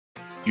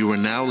You are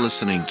now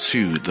listening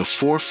to The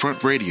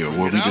Forefront Radio,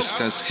 where we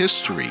discuss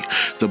history,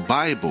 the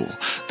Bible,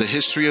 the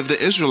history of the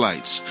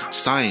Israelites,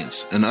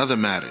 science, and other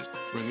matters.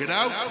 Bring it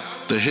out.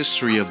 The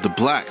history of the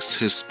blacks,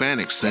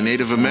 Hispanics, and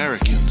Native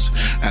Americans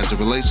as it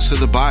relates to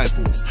the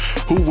Bible.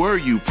 Who were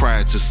you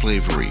prior to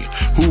slavery?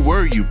 Who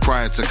were you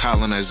prior to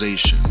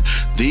colonization?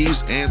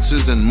 These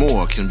answers and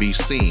more can be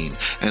seen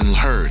and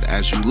heard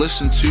as you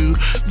listen to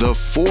The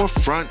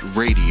Forefront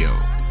Radio.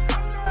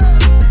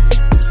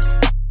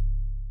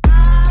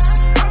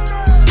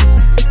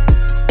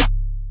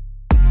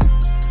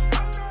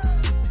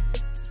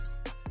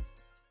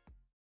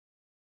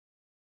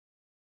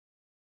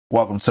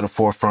 Welcome to the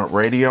Forefront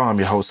Radio. I'm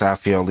your host,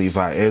 Afiel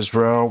Levi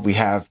Israel. We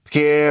have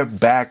Pierre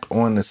back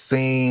on the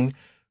scene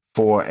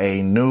for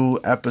a new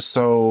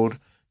episode,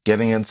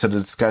 getting into the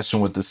discussion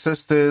with the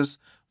sisters,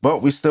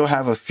 but we still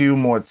have a few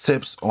more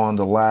tips on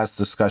the last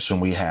discussion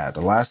we had.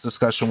 The last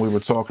discussion we were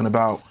talking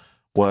about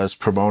was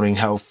promoting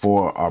health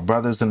for our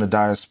brothers in the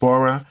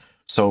diaspora.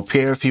 So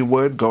Pierre, if you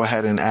would, go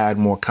ahead and add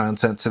more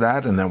content to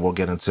that, and then we'll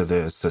get into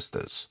the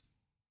sisters.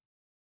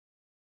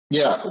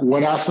 Yeah,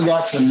 what I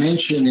forgot to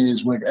mention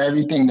is with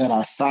everything that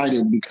I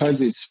cited, because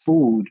it's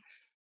food,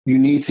 you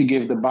need to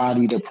give the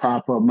body the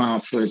proper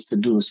amounts for it to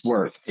do its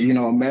work. You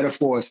know, a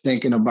metaphor is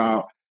thinking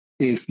about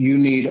if you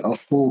need a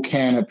full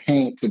can of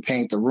paint to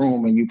paint the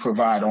room and you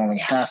provide only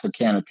half a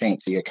can of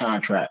paint to your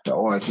contractor,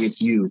 or if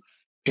it's you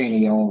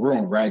painting your own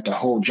room, right? The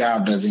whole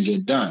job doesn't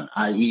get done,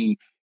 i.e.,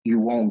 you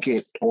won't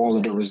get all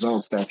of the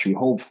results that you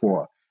hope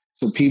for.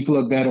 So people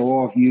are better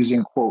off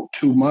using, quote,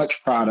 too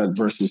much product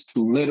versus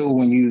too little.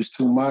 When you use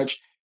too much,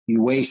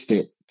 you waste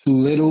it. Too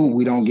little,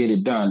 we don't get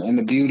it done. And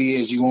the beauty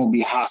is you won't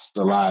be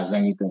hospitalized,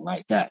 anything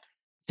like that.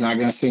 It's not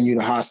going to send you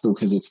to hospital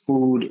because it's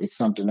food. It's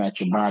something that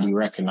your body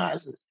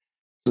recognizes.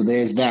 So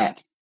there's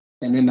that.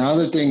 And then the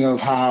other thing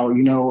of how,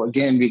 you know,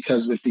 again,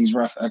 because with these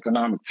rough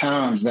economic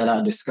times that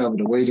I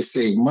discovered a way to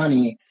save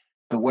money,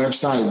 the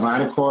website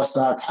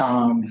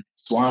Vitacourse.com,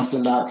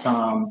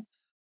 Swanson.com,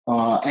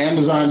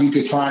 Amazon, you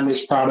could find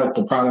this product.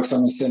 The products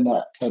I'm going to send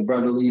that to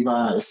Brother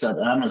Levi, except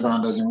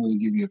Amazon doesn't really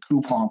give you a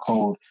coupon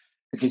code.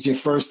 If it's your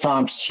first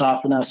time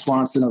shopping at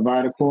Swanson or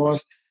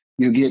Vitacourse,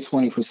 you'll get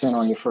 20%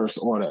 on your first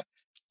order.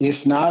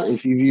 If not,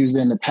 if you've used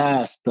it in the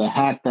past, the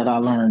hack that I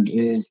learned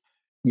is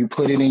you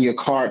put it in your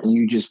cart and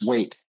you just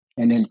wait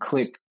and then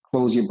click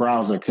close your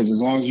browser. Because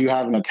as long as you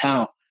have an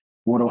account,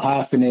 what will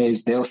happen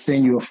is they'll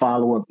send you a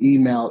follow-up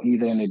email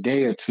either in a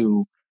day or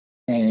two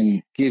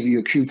and give you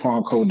a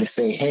coupon code to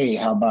say, hey,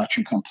 how about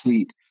you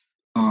complete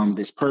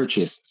this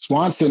purchase?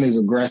 Swanson is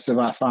aggressive,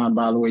 I find,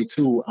 by the way,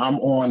 too.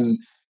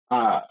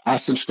 I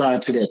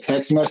subscribe to their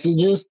text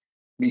messages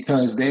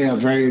because they are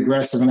very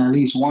aggressive. And at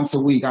least once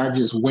a week, I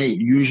just wait.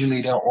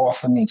 Usually they'll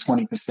offer me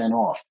 20%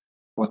 off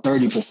or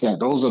 30%.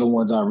 Those are the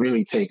ones I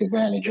really take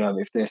advantage of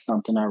if there's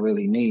something I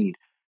really need.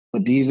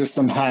 But these are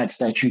some hacks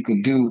that you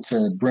could do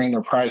to bring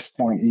the price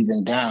point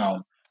even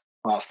down,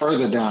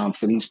 further down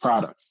for these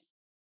products.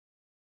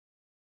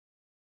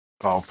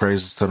 All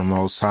praises to the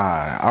Most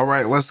High. All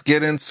right, let's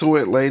get into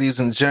it,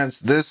 ladies and gents.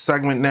 This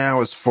segment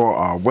now is for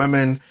our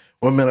women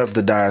of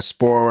the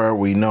diaspora.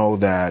 We know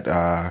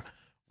that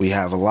we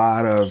have a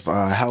lot of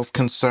health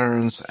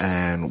concerns,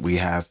 and we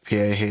have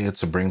Pierre here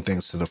to bring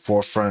things to the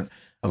forefront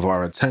of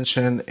our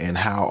attention and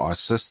how our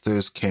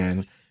sisters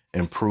can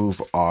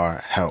improve our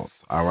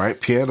health. All right,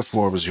 Pierre, the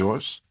floor is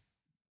yours.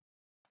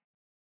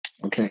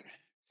 Okay,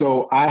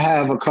 so I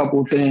have a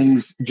couple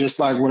things, just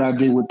like what I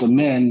did with the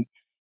men.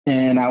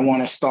 And I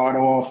want to start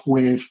off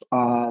with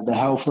the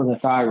health of the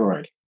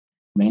thyroid.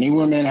 Many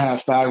women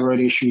have thyroid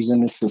issues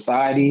in this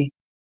society.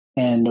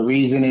 And the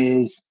reason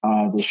is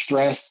the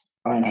stress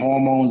and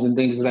hormones and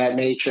things of that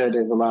nature.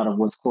 There's a lot of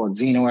what's called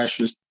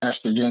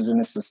xenoestrogens in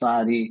this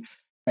society.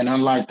 And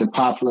unlike the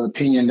popular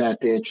opinion that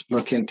they're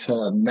looking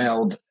to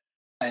meld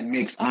and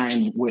mix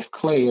iron with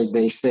clay, as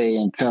they say,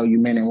 and tell you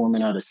men and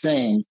women are the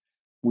same,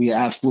 we are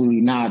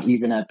absolutely not,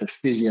 even at the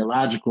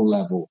physiological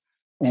level.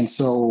 And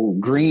so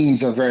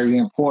greens are very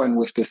important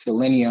with the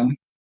selenium,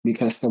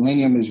 because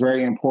selenium is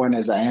very important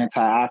as an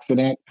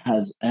antioxidant,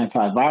 has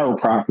antiviral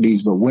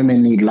properties, but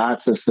women need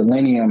lots of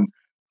selenium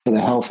for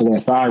the health of their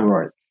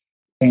thyroid.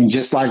 And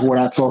just like what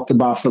I talked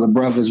about for the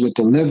brothers with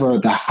the liver,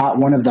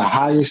 one of the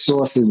highest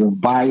sources of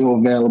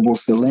bioavailable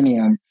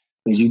selenium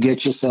is you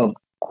get yourself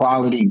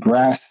quality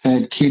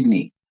grass-fed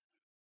kidney.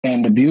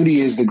 And the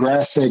beauty is the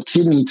grass-fed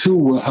kidney, too,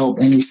 will help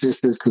any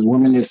sisters, because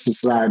women in this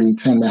society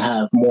tend to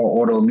have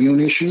more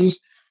autoimmune issues.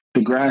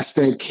 The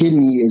grass-fed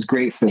kidney is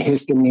great for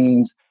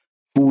histamines,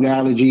 food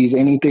allergies,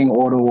 anything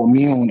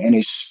autoimmune, and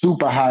it's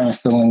super high in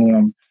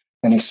selenium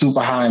and it's super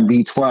high in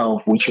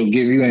B12, which will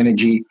give you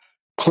energy.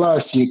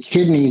 Plus, your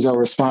kidneys are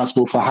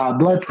responsible for high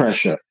blood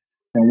pressure.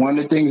 And one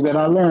of the things that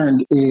I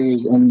learned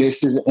is, and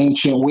this is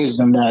ancient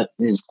wisdom that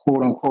is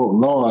quote-unquote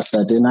lost,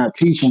 that they're not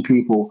teaching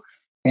people,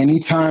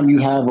 anytime you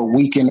have a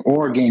weakened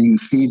organ, you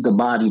feed the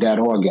body that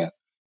organ.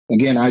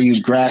 Again, I use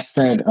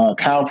grass-fed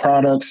cow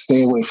products,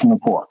 stay away from the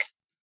pork.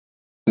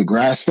 The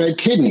grass-fed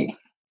kidney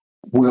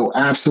will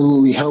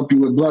absolutely help you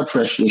with blood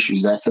pressure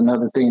issues. That's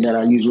another thing that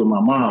I use with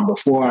my mom.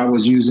 Before I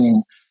was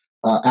using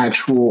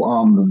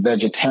actual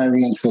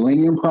vegetarian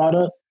selenium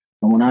product.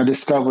 And when I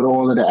discovered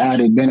all of the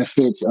added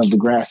benefits of the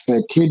grass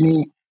fed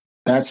kidney,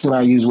 that's what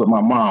I use with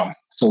my mom.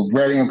 So,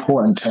 very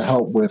important to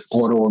help with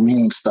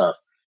autoimmune stuff.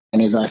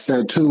 And as I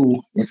said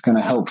too, it's going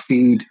to help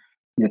feed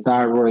your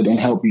thyroid and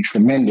help you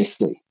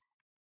tremendously.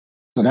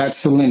 So, that's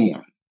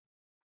selenium.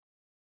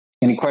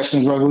 Any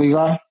questions, Brother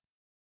Levi?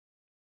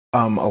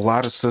 A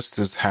lot of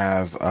sisters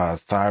have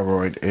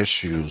thyroid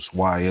issues.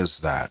 Why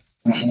is that?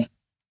 Mhm.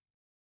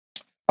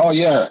 Oh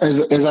yeah, as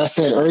I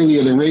said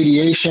earlier, the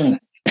radiation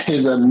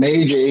is a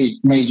major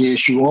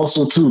issue.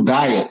 Also, too,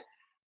 diet.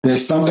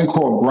 There's something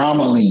called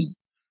bromelain.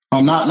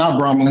 Not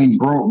bromelain,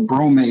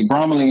 bromate.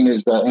 Bromelain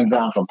is the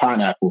enzyme from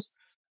pineapples.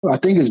 I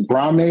think it's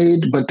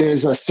bromade, but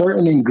there's a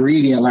certain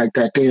ingredient like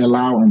that they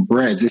allow in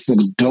breads. It's a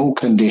dough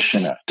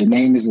conditioner. The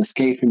name is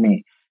escaping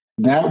me.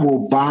 That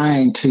will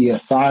bind to your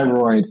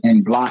thyroid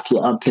and block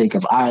your uptake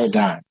of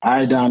iodine.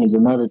 Iodine is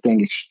another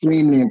thing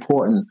extremely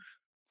important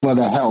for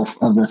the health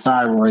of the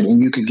thyroid,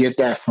 and you could get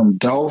that from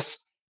dulse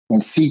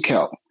and sea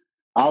kelp.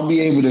 I'll be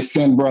able to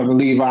send Brother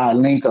Levi a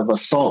link of a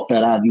salt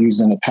that I've used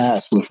in the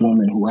past with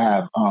women who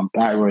have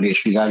thyroid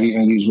issues. I've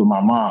even used with my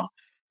mom.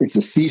 It's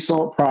a sea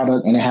salt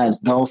product, and it has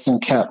dulse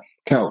and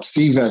kelp,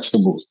 sea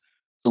vegetables.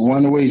 So one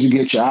of the ways you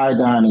get your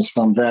iodine is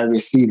from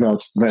various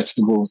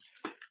vegetables.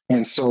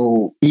 And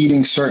so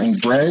eating certain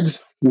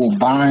breads will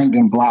bind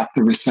and block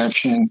the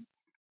reception.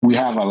 We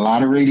have a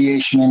lot of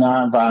radiation in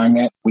our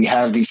environment. We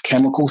have these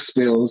chemical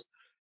spills.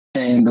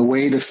 And the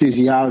way the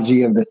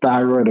physiology of the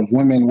thyroid of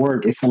women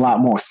work, it's a lot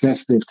more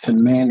sensitive to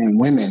men than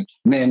women.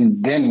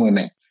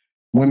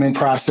 Women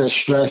process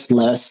stress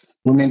less.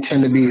 Women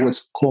tend to be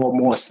what's called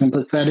more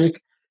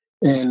sympathetic.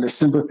 And the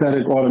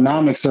sympathetic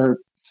autonomic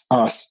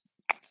uh,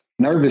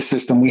 nervous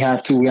system, we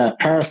have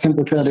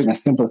parasympathetic and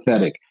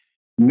sympathetic.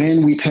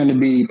 Men, we tend to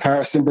be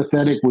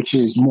parasympathetic, which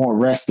is more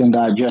rest and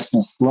digest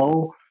and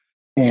slow.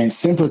 And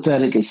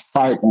sympathetic is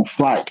fight and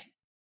flight.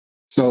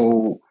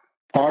 So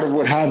part of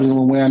what happens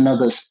when we're under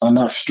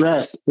enough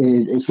stress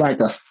is it's like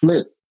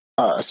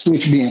a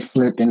switch being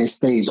flipped, and it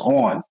stays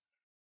on,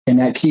 and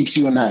that keeps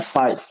you in that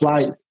fight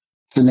flight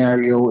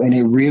scenario, and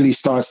it really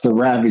starts to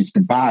ravage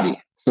the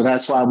body. So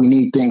that's why we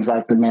need things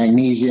like the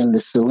magnesium, the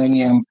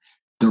selenium,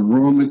 the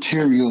raw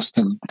materials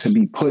to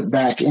be put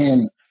back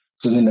in,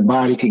 so then the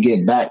body could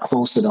get back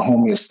closer to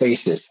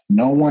homeostasis.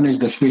 No one is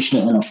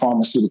deficient in a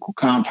pharmaceutical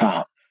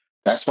compound.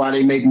 That's why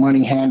they make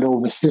money hand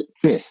over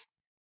fist.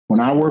 When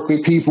I work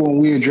with people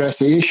and we address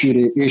the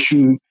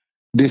issue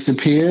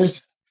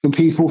disappears for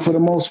people for the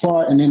most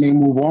part, and then they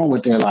move on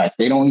with their life.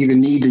 They don't even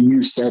need to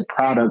use said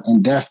product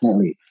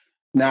indefinitely.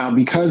 Now,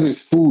 because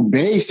it's food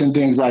based and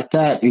things like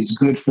that, it's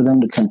good for them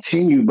to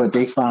continue, but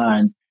they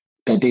find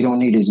that they don't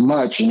need as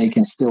much and they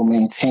can still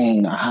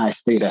maintain a high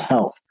state of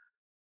health.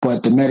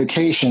 But the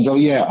medications, oh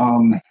yeah,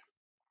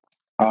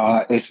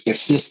 if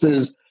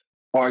sisters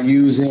are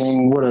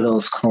using, what are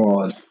those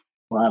called?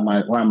 Why am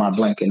I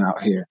blanking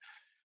out here?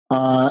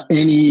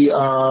 Any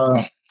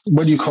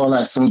what do you call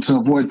that? So to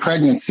avoid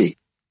pregnancy,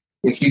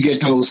 if you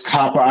get those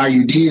copper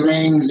IUD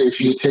rings,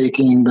 if you're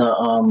taking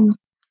the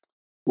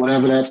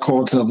whatever that's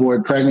called to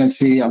avoid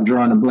pregnancy, I'm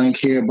drawing a blank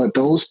here, but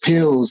those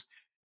pills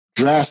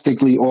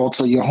drastically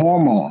alter your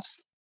hormones,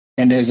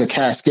 and there's a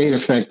cascade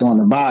effect on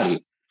the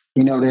body.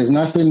 There's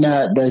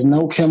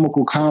no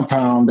chemical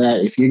compound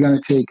that if you're going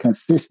to take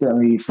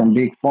consistently from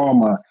big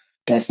pharma,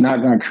 that's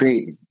not going to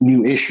create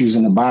new issues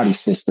in the body,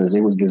 sisters.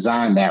 It was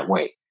designed that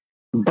way.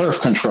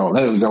 Birth control.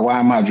 There we go. Why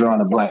am I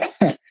drawing a blank?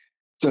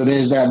 So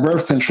there's that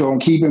birth control.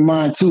 And keep in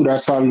mind, too,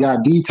 that's why we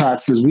got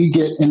detoxes. We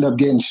end up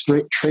getting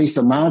straight trace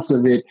amounts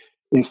of it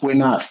if we're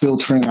not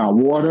filtering our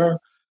water.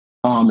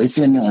 It's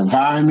in the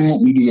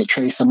environment. You can get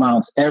trace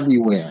amounts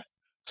everywhere.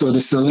 So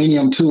the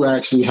selenium, too,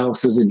 actually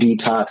helps as a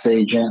detox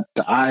agent.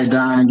 The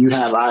iodine, you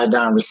have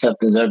iodine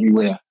receptors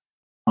everywhere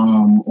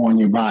on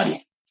your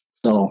body.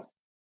 So,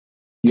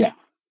 yeah.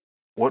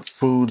 What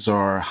foods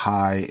are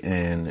high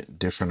in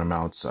different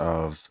amounts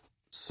of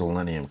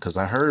selenium? Because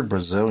I heard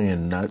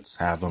Brazilian nuts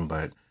have them,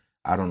 but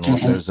I don't know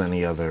if Mhm. there's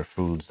any other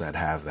foods that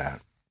have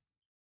that.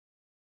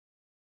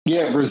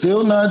 Yeah,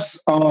 Brazil nuts,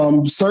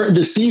 certain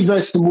the sea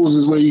vegetables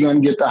is where you're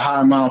going to get the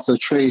high amounts of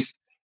trace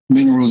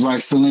minerals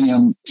like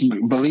selenium.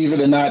 Believe it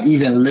or not,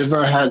 even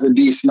liver has a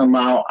decent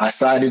amount. I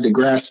cited the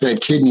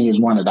grass-fed kidney is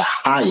one of the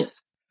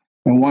highest.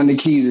 And one of the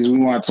keys is we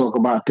want to talk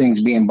about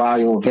things being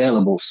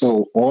bioavailable.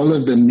 So all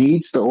of the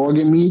meats, the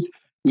organ meats,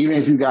 even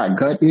if you got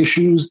gut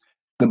issues,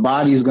 the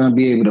body is going to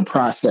be able to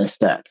process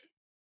that.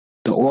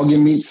 The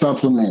organ meat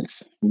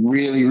supplements,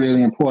 really,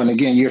 really important.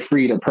 Again, you're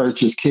free to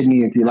purchase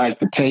kidney if you like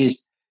the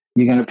taste.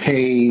 You're going to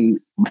pay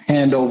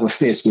hand over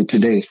fist with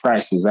today's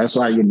prices. That's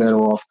why you're better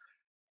off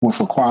with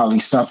a quality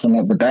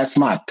supplement. But that's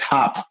my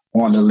top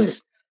on the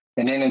list.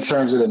 And then in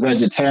terms of the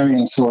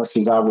vegetarian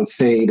sources, I would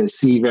say the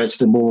sea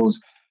vegetables,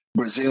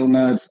 Brazil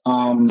nuts,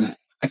 I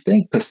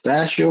think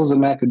pistachios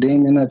and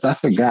macadamia nuts, I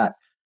forgot.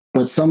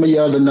 But some of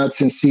your other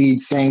nuts and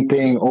seeds, same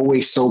thing,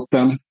 always soak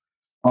them.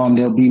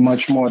 They'll be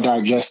much more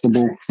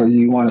digestible for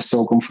you. You want to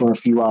soak them for a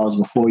few hours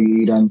before you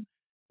eat them,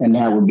 and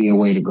that would be a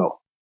way to go.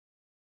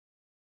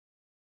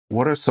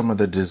 What are some of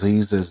the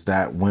diseases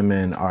that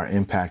women are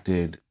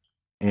impacted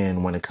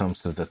in when it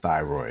comes to the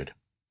thyroid?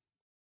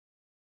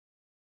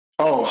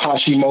 Oh,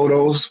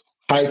 Hashimoto's,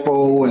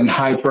 hypo and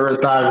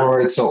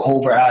hyperthyroid, so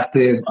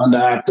overactive,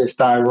 underactive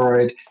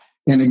thyroid.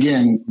 And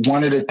again,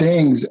 one of the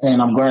things,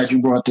 and I'm glad you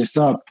brought this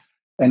up,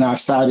 and I've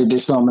cited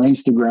this on my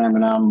Instagram,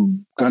 and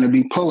I'm going to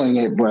be pulling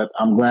it, but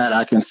I'm glad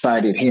I can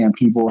cite it here and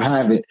people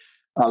have it.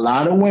 A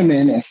lot of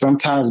women and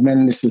sometimes men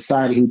in the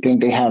society who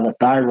think they have a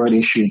thyroid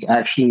issue, it's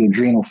actually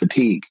adrenal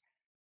fatigue.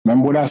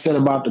 Remember what I said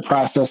about the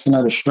processing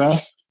of the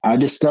stress? I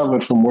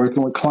discovered from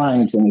working with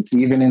clients, and it's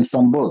even in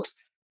some books.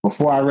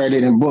 Before I read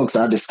it in books,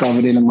 I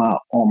discovered it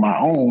on my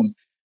own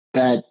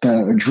that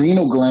the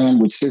adrenal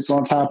gland, which sits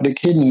on top of the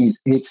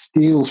kidneys, it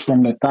steals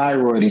from the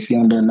thyroid if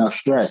you're under enough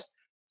stress.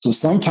 So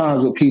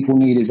sometimes what people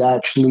need is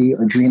actually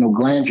adrenal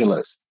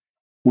glandulars,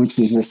 which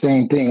is the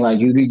same thing. Like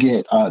you could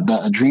get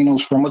the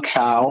adrenals from a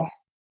cow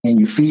and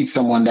you feed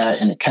someone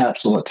that in a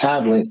capsule or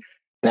tablet.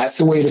 That's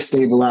a way to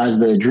stabilize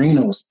the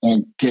adrenals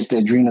and get the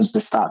adrenals to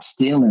stop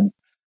stealing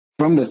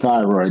from the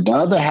thyroid. The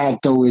other hack,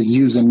 though, is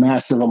using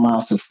massive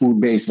amounts of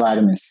food-based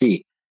vitamin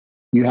C.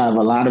 You have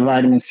a lot of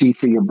vitamin C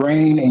for your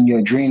brain, and your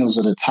adrenals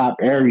are the top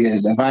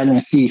areas, and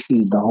vitamin C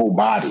feeds the whole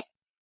body.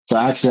 So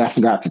actually, I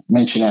forgot to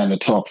mention that in the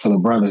talk for the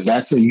brothers.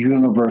 That's a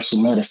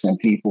universal medicine,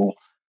 people,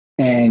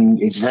 and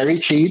it's very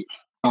cheap.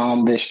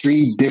 There's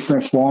three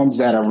different forms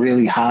that are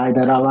really high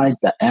that I like.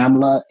 The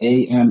AMLA,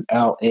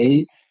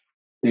 AMLA.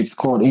 It's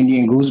called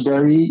Indian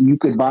gooseberry. You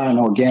could buy an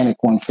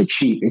organic one for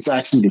cheap. It's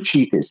actually the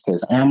cheapest.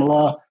 There's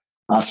amla,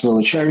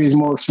 Osceola cherry is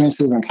more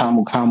expensive, and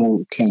camu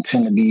camu can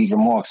tend to be even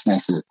more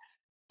expensive.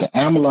 The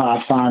amla I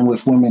find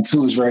with women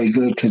too is very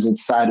good because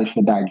it's cited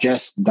for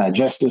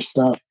digestive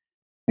stuff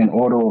and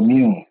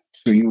autoimmune.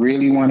 So you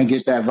really want to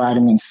get that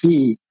vitamin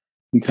C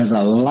because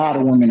a lot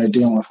of women are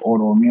dealing with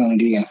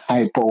autoimmunity and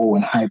hypo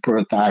and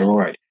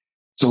hyperthyroid.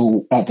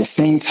 So at the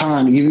same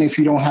time, even if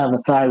you don't have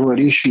a thyroid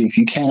issue, if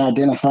you can't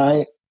identify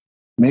it,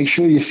 make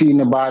sure you're feeding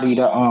the body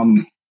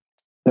the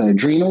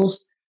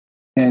adrenals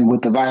and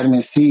with the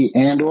vitamin C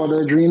and or the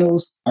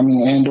adrenals. I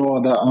mean, and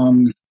or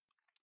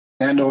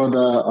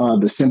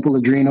the simple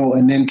adrenal.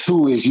 And then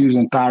two is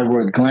using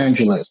thyroid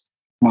glandulars.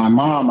 My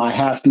mom, I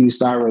have to use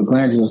thyroid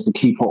glandulars to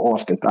keep her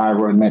off the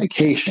thyroid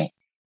medication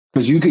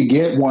because you could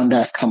get one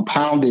that's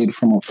compounded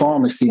from a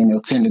pharmacy and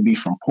it'll tend to be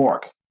from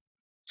pork.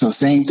 So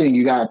same thing,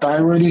 you got a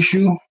thyroid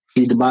issue,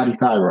 feed the body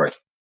thyroid.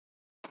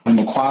 And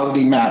the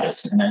quality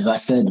matters. And as I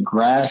said,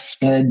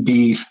 grass-fed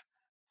beef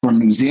from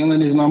New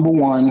Zealand is number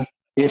one.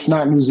 If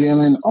not New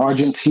Zealand,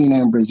 Argentina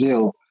and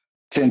Brazil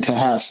tend to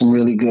have some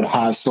really good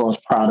high source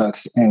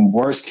products. And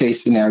worst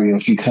case scenario,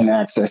 if you can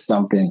access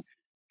something,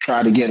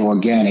 try to get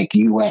organic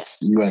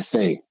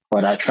USA.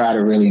 But I try to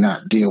really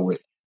not deal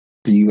with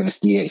the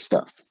USDA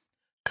stuff.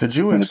 Could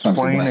you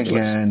explain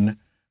again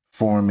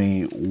for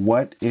me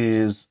what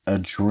is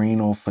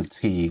adrenal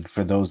fatigue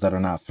for those that are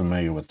not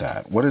familiar with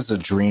that? What is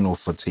adrenal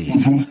fatigue?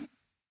 Mm-hmm.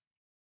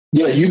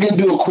 Yeah, you can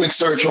do a quick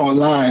search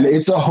online.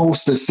 It's a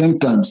host of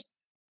symptoms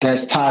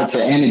that's tied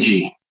to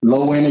energy,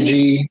 low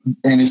energy,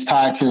 and it's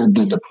tied to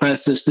the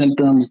depressive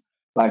symptoms,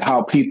 like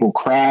how people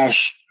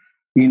crash,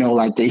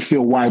 like they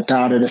feel wiped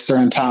out at a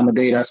certain time of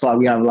day. That's why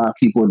we have a lot of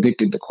people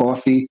addicted to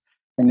coffee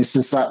in this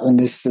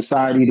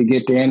society to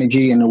get the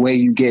energy. And the way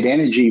you get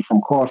energy from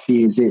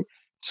coffee is it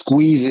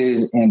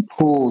squeezes and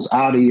pulls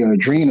out of your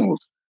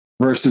adrenals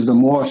versus the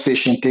more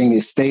efficient thing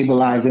is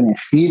stabilizing and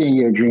feeding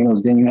your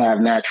adrenals. Then you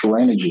have natural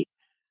energy.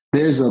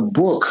 There's a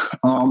book,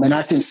 and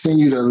I can send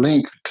you the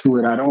link to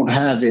it. I don't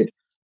have it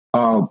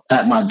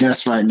at my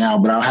desk right now,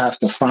 but I'll have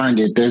to find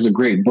it. There's a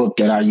great book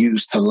that I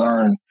use to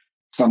learn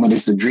some of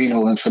this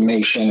adrenal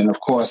information. And of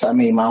course, I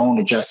made my own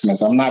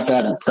adjustments. I'm not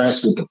that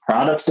impressed with the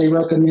products they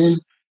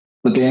recommend,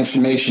 but the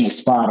information is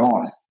spot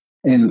on.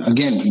 And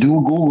again, do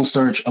a Google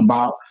search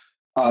about,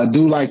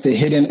 do like the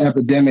hidden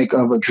epidemic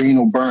of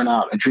adrenal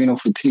burnout, adrenal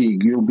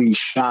fatigue. You'll be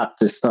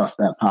shocked at stuff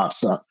that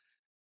pops up.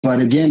 But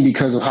again,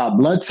 because of how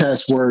blood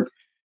tests work,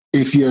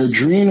 if your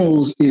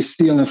adrenals is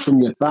stealing from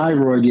your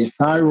thyroid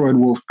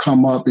will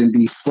come up and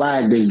be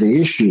flagged as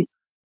the issue.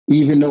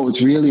 Even though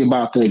it's really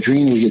about the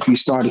adrenals, if you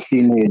started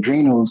feeding the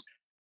adrenals,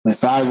 the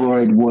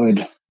thyroid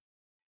would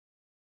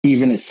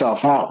even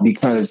itself out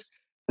because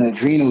the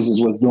adrenals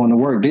is what's doing the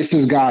work. This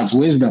is God's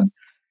wisdom.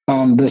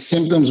 The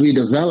symptoms we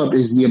develop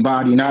is your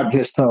body not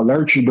just to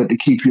alert you, but to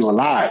keep you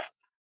alive.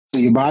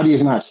 So your body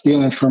is not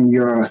stealing from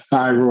your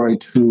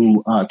thyroid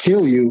to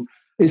kill you.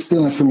 It's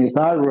stealing from your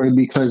thyroid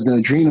because the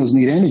adrenals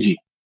need energy.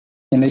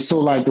 And they so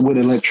like with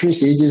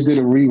electricity, they just did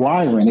a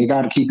rewiring. They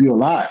got to keep you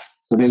alive.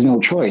 So there's no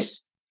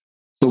choice.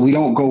 So we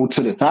don't go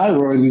to the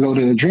thyroid. We go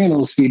to the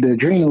adrenals, feed the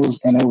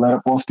adrenals, and then let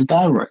up off the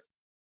thyroid.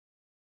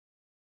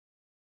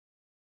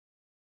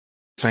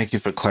 Thank you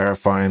for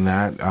clarifying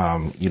that.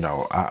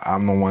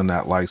 I'm the one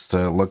that likes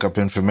to look up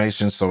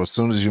information. So as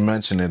soon as you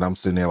mention it, I'm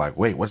sitting there like,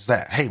 wait, what's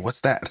that? Hey,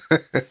 what's that?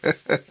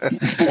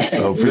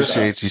 So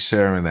appreciate you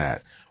sharing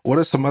that. What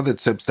are some other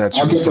tips that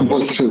you I'll would get the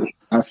provide? book too.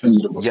 I'll send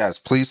you the book. Yes,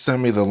 please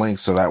send me the link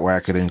so that way I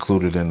could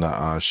include it in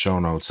the show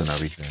notes and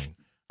everything.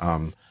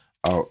 Um,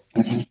 uh,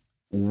 Mhm.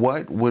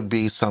 what would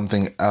be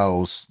something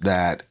else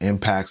that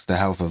impacts the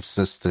health of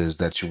sisters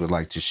that you would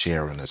like to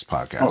share in this Oh,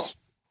 podcast?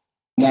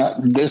 now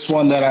this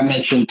one that I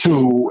mentioned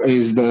too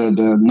is the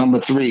number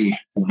three,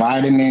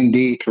 vitamin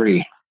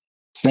D3.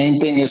 Same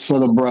thing is for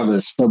the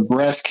brothers for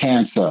breast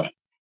cancer.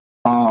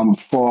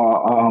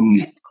 For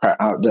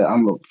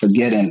I'm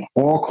forgetting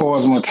all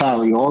cause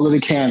mortality, all of the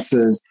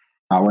cancers.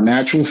 Our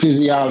natural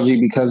physiology,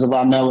 because of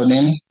our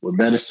melanin, we're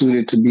better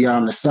suited to be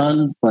on the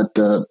sun. But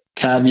the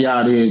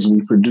caveat is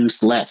we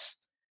produce less,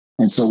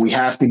 and so we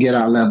have to get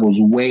our levels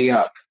way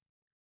up,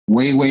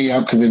 way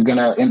up, because it's going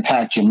to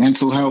impact your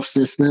mental health,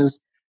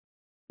 sisters,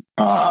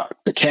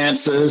 the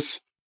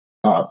cancers,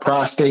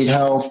 prostate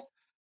health.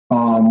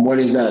 What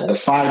is that? The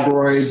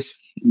fibroids.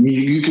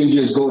 You can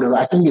just go to,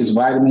 I think it's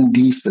Vitamin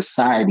D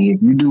Society.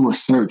 If you do a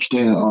search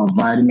there on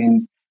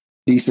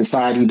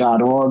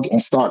vitaminsociety.org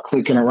and start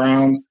clicking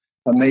around,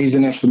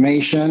 amazing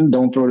information.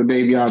 Don't throw the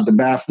baby out the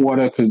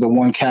bathwater, because the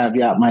one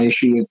caveat, my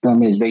issue with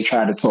them is they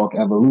try to talk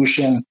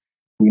evolution.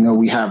 We know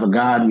we have a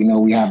God, we know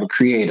we have a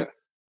creator.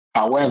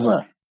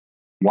 However,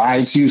 why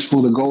it's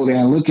useful to go there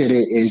and look at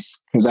it is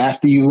because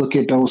after you look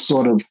at those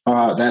sort of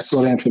that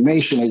sort of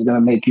information, it's going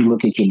to make you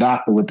look at your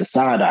doctor with the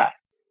side eye.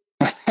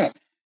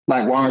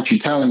 Like, why aren't you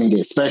telling me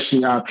this?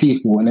 Especially our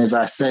people. And as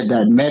I said,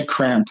 that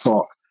MedCram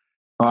talk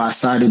I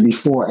cited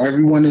before,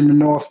 everyone in the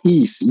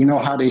Northeast, you know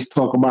how they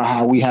talk about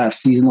how we have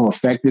seasonal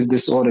affective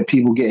disorder,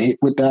 people get hit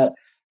with that?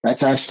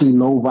 That's actually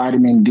low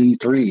vitamin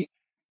D3,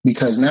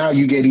 because now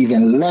you get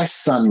even less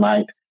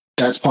sunlight.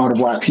 That's part of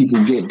why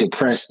people get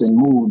depressed and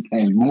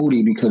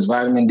moody, because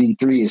vitamin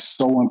D3 is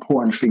so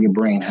important for your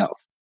brain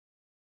health.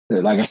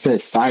 Like I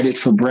said, cited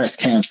for breast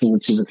cancer,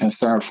 which is a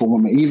concern for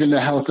women, even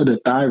the health of the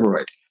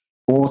thyroid.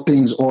 All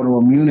things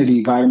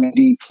autoimmunity, vitamin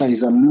D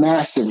plays a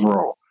massive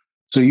role.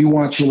 So you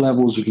want your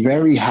levels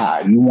very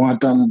high. You want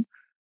them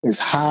as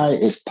high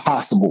as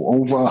possible,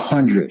 over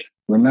 100.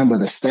 Remember,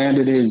 the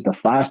standard is the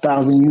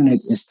 5,000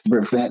 units is to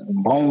prevent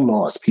bone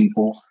loss,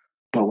 people.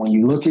 But when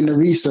you look into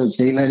research,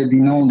 they let it be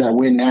known that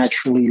we're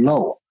naturally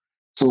low.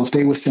 So if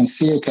they were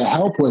sincere to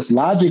help us,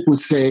 logic would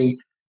say,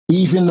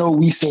 even though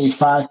we say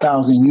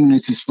 5,000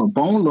 units is for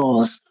bone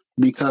loss,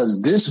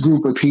 because this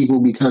group of people,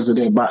 because of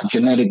their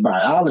genetic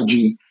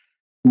biology,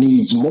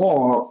 needs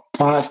more,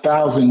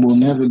 5,000 will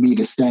never be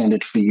the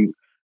standard for you.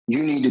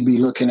 You need to be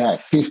looking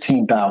at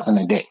 15,000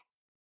 a day,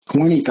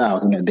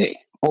 20,000 a day.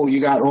 Oh,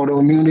 you got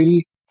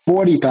autoimmunity?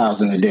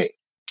 40,000 a day.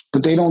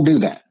 But they don't do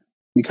that,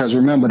 because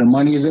remember, the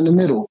money is in the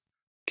middle.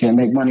 Can't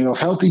make money off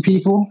healthy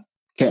people,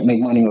 can't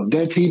make money off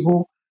dead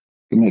people,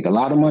 can make a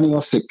lot of money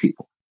off sick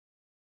people.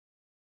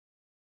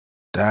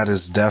 That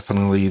is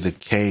definitely the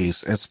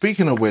case. And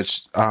speaking of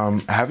which,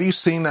 have you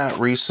seen that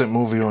recent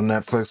movie on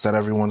Netflix that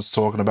everyone's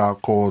talking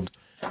about called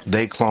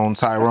They Clone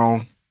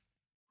Tyrone?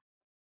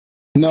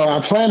 No,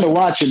 I plan to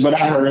watch it, but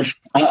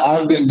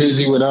I've been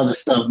busy with other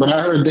stuff. But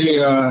I heard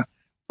they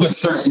put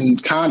certain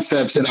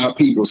concepts in our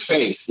people's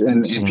face,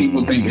 and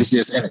people think it's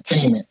just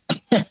entertainment.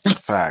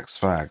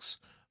 Facts.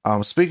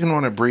 Speaking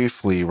on it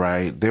briefly,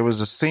 right? There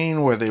was a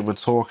scene where they were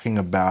talking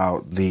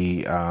about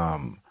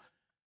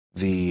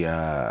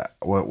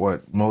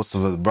what most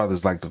of the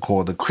brothers like to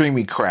call the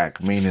creamy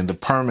crack, meaning the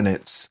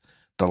permanents,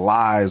 the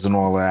lies, and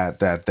all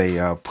that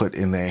they put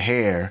in their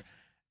hair.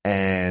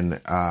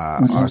 And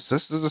our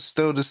sisters are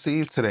still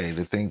deceived today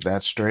to think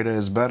that straighter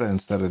is better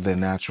instead of their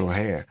natural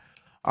hair.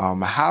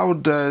 How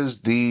does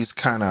these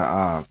kind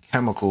of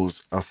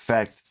chemicals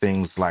affect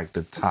things like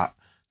the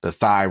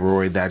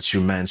thyroid that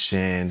you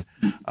mentioned,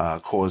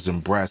 causing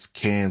breast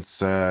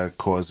cancer,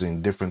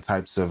 causing different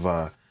types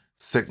of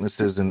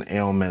sicknesses and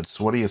ailments?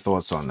 What are your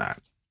thoughts on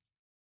that?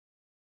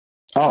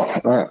 Oh,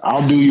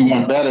 I'll do you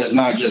one better. It's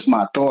not just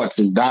my thoughts,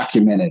 it's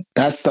documented.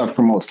 That stuff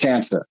promotes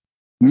cancer.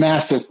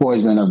 Massive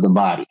poison of the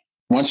body.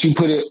 Once you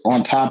put it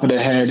on top of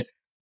the head,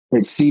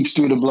 it seeps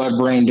through the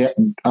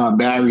blood-brain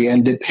barrier.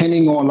 And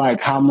depending on like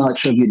how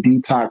much of your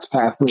detox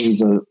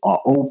pathways are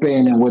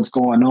open and what's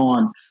going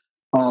on,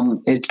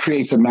 it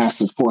creates a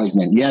massive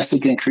poisoning. Yes,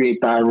 it can create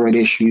thyroid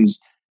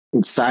issues.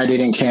 It's cited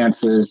in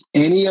cancers.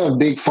 Any of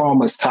Big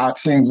Pharma's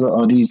toxins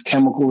or these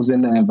chemicals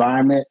in the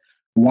environment,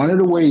 one of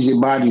the ways your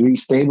body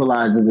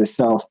restabilizes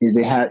itself is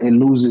it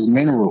loses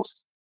minerals.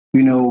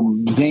 You know,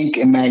 zinc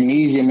and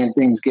magnesium and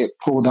things get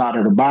pulled out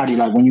of the body.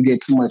 Like when you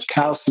get too much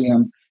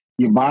calcium,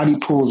 your body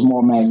pulls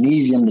more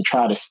magnesium to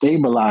try to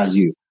stabilize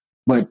you.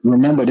 But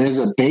remember, there's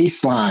a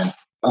baseline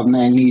of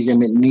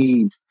magnesium it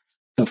needs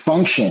to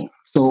function.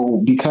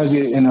 So because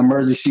in an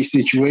emergency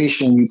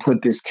situation, you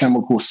put this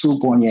chemical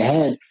soup on your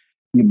head,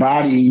 your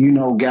body,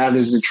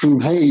 gathers the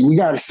truth. Hey, we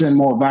got to send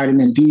more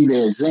vitamin D,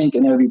 there's zinc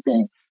and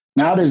everything.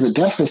 Now there's a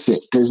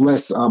deficit. There's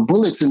less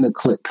bullets in the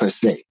clip per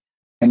se.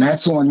 And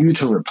that's on you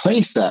to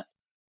replace that.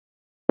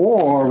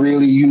 Or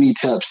really you need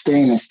to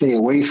abstain and stay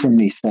away from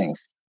these things.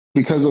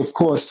 Because of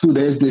course, too,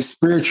 there's this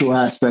spiritual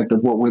aspect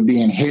of what we're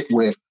being hit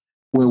with,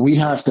 where we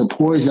have to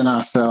poison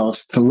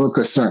ourselves to look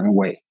a certain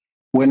way.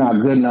 we're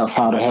not good enough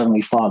how the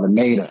Heavenly Father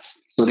made us.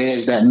 So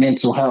there's that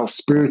mental health,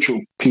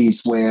 spiritual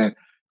piece where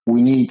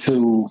we need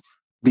to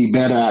be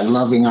better at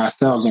loving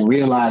ourselves and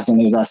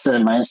realizing, as I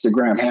said, my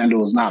Instagram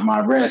handle is not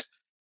my rest.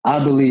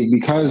 I believe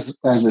because,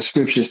 as the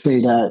scriptures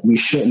say, that we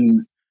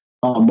shouldn't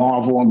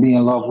marvel and be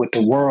in love with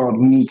the world,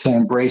 we need to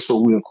embrace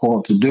what we are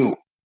called to do.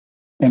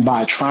 And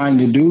by trying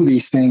to do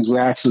these things, we're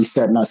actually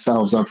setting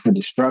ourselves up for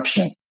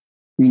destruction.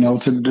 You know,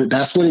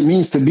 that's what it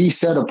means to be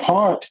set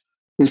apart,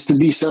 is to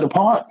be set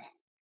apart.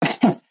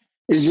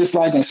 It's just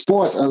like in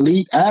sports,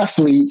 elite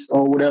athletes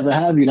or whatever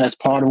have you, that's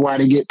part of why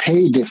they get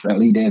paid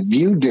differently. They're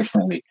viewed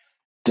differently.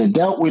 They're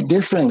dealt with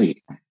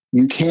differently.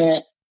 You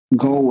can't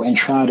go and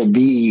try to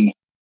be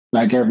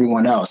like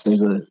everyone else.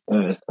 There's a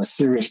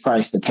serious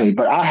price to pay.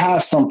 But I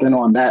have something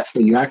on that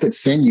for you. I could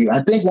send you.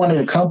 I think one of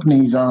the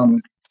companies, I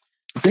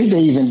think they're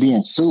even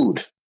being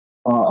sued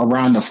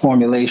around the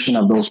formulation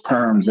of those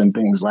perms and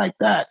things like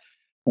that.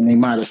 And they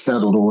might have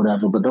settled or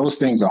whatever. But those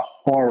things are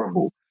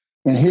horrible.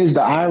 And here's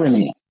the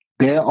irony.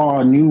 There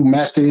are new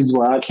methods,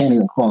 well, I can't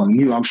even call them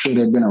new. I'm sure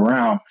they've been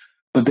around,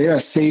 but there are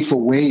safer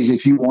ways.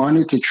 If you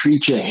wanted to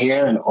treat your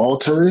hair and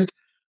alter it,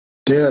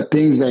 there are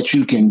things that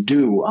you can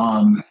do.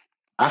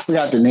 I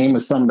forgot the name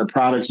of some of the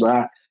products,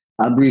 but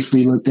I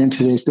briefly looked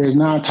into this. There's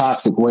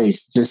non-toxic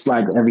ways, just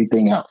like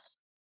everything else.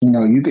 You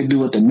know, you could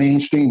do it the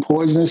mainstream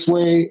poisonous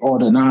way or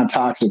the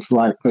non-toxic.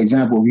 Like, for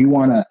example, if you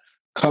want to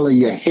color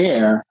your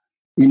hair,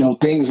 you know,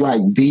 things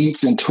like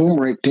beets and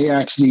turmeric, they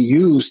actually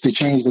use to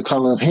change the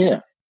color of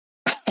hair.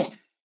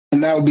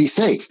 And that would be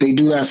safe. They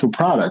do that for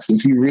products.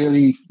 If you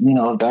really, you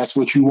know, if that's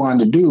what you want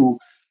to do,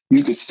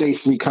 you could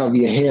safely cover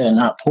your hair and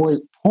not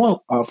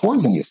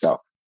poison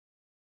yourself.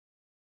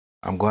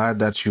 I'm glad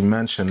that you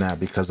mentioned that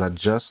because I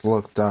just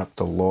looked up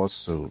the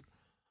lawsuit.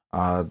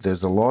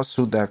 There's a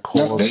lawsuit that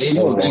calls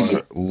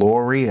for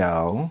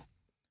L'Oreal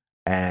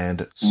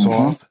and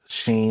Soft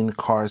Sheen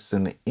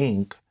Carson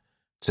Inc.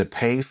 to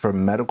pay for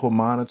medical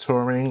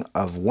monitoring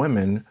of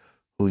women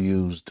who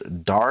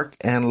used Dark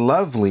and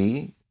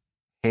Lovely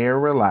hair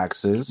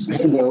relaxers,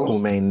 who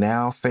may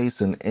now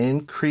face an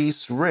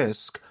increased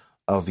risk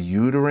of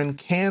uterine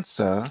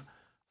cancer,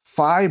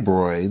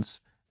 fibroids,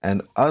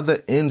 and other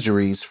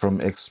injuries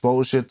from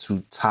exposure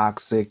to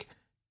toxic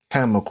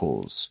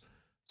chemicals.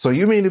 So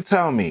you mean to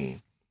tell me,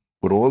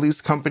 with all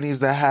these companies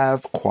that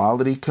have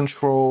quality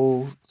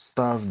control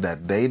stuff,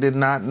 that they did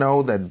not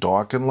know that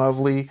Dark and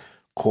Lovely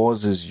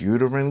causes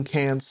uterine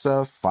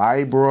cancer,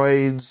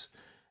 fibroids,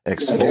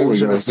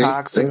 exposure to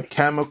toxic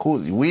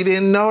chemicals? We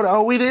didn't know.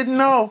 Oh, we didn't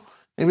know.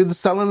 They've been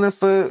selling it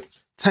for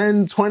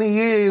 10, 20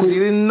 years.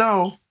 You didn't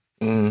know.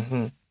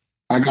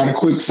 I got a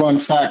quick fun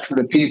fact for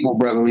the people,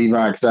 Brother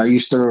Levi, because I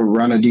used to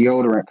run a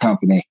deodorant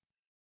company.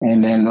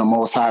 And then the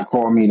Most High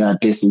called me that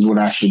this is what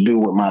I should do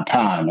with my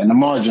time. And the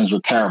margins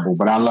were terrible,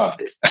 but I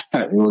loved it.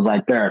 It was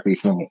like therapy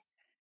for me.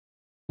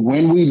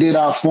 When we did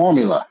our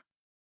formula,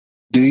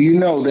 do you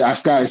know that I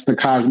forgot it's the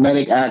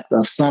Cosmetic Act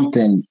of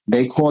something?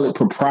 They call it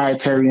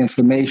proprietary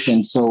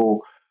information.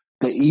 So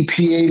the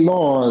EPA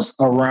laws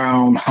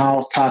around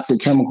how toxic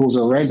chemicals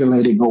are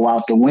regulated go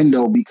out the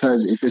window,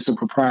 because if it's a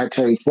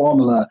proprietary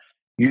formula,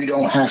 you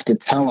don't have to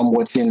tell them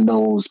what's in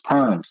those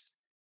perms,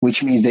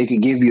 which means they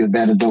could give you a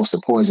better dose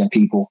of poison,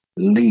 people,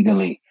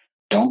 legally.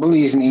 Don't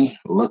believe me?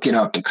 Look it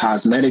up. The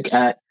Cosmetic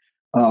Act,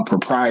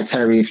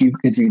 proprietary. If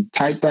you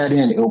type that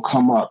in, it'll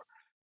come up.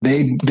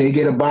 They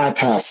get a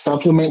bypass.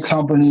 Supplement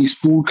companies,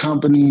 food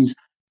companies,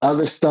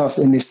 other stuff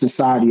in this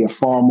society are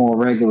far more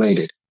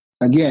regulated.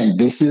 Again,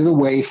 this is a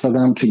way for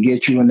them to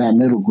get you in that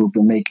middle group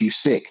and make you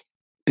sick.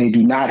 They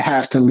do not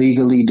have to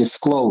legally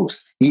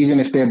disclose. Even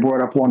if they're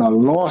brought up on a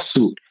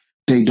lawsuit,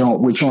 they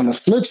don't. Which on the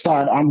flip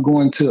side, I'm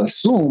going to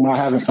assume, I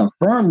haven't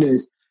confirmed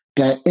this,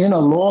 that in a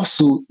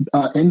lawsuit,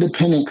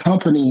 independent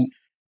company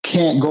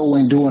can't go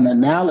and do an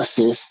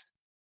analysis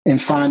and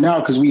find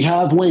out, because we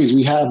have ways,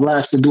 we have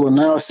labs to do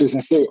analysis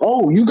and say,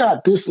 oh, you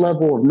got this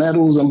level of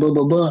metals and blah,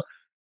 blah, blah.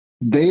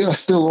 They are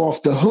still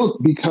off the hook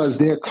because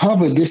they're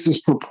covered. This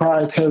is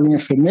proprietary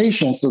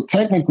information. So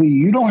technically,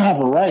 you don't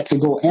have a right to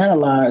go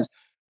analyze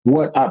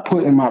what I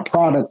put in my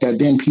product that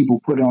then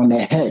people put on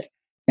their head.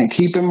 And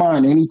keep in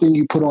mind, anything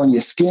you put on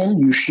your skin,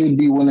 you should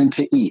be willing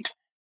to eat.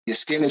 Your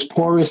skin is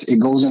porous. It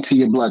goes into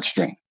your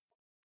bloodstream.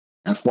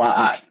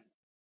 FYI.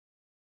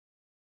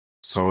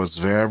 So it's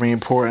very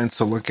important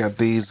to look at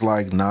these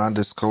like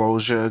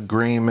non-disclosure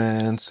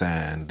agreements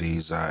and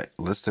these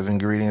list of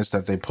ingredients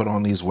that they put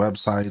on these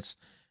websites,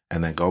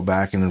 and then go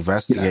back and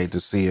investigate to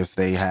see if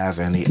they have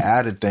any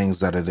added things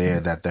that are there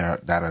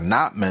that are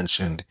not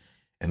mentioned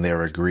in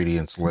their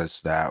ingredients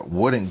list that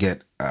wouldn't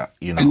get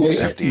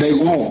FDA. They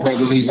won't,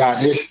 Brother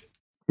Levi.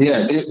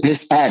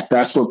 This act,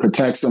 that's what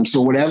protects them.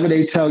 So whatever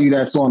they tell you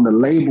that's on the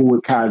label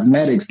with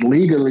cosmetics,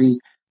 legally,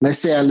 let's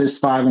say I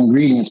list 5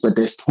 ingredients, but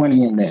there's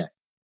 20 in there.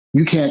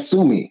 You can't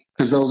sue me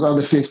because those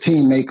other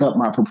 15 make up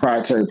my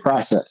proprietary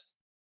process.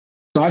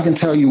 So I can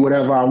tell you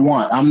whatever I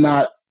want. I'm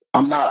not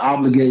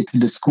obligated to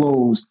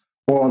disclose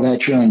all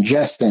that you're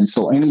ingesting.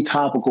 So any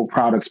topical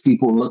products,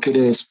 people look at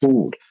it as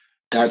food.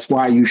 That's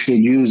why you should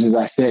use, as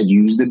I said,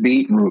 use the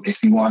beetroot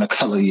if you want to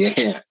color your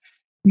hair.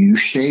 Use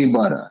shea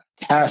butter,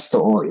 castor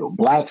oil,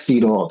 black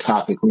seed oil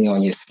topically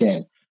on your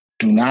skin.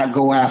 Do not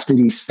go after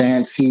these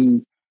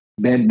fancy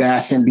Bed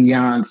Bath and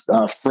Beyond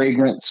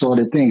fragrant sort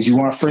of things. You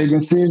want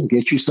fragrances?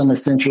 Get you some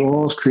essential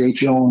oils,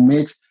 create your own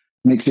mix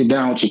it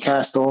down with your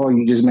castor oil.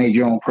 You just made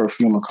your own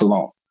perfume or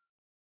cologne.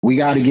 We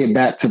got to get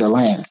back to the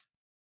land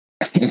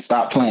and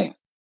stop playing.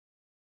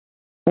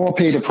 Or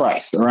pay the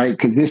price, all right?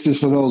 Because this is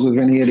for those with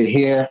an ear to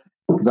hear.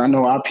 Because I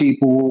know our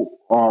people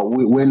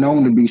we're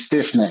known to be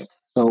stiff-necked.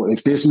 So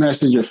if this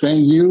message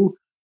offends you,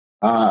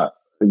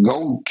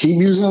 go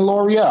keep using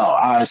L'Oreal.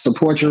 I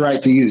support your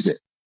right to use it.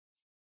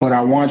 But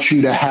I want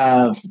you to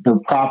have the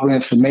proper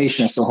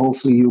information, so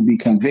hopefully you'll be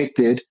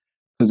convicted.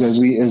 Because as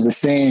the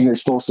saying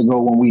is supposed to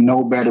go, when we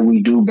know better,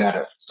 we do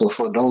better. So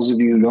for those of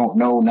you who don't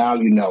know, now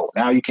you know.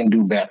 Now you can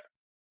do better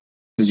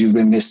because you've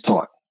been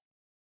mistaught.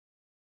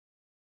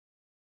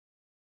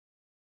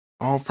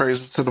 All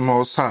praises to the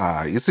Most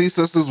High. You see,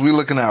 sisters, we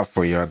looking out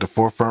for you at the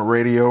Forefront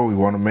Radio. We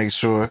want to make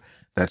sure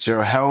that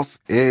your health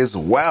is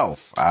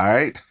wealth. All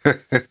right.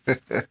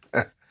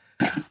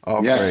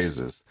 All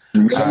praises.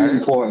 Very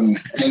important.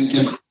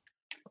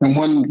 And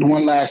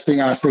one last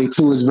thing I say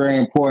too is very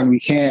important. We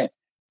can't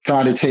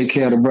try to take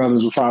care of the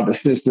brothers without the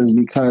sisters,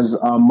 because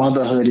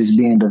motherhood is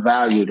being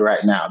devalued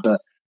right now.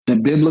 The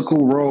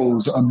biblical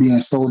roles are being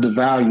so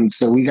devalued.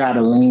 So we got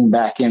to lean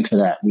back into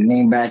that. We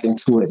lean back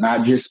into it,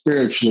 not just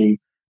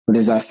spiritually, but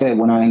as I said,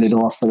 when I ended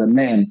off for the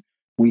men,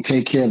 we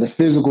take care of the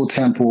physical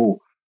temple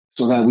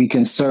so that we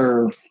can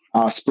serve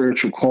our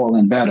spiritual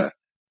calling better.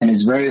 And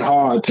it's very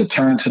hard to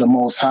turn to the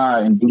Most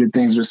High and do the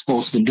things we're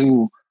supposed to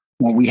do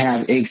when we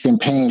have aches and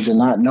pains and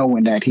not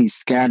knowing that He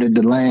scattered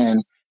the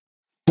land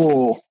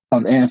full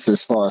of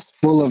answers for us,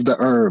 full of the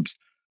herbs,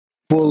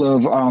 full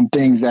of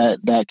things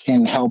that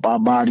can help our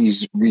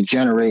bodies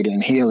regenerate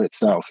and heal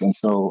itself. And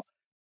so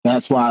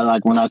that's why,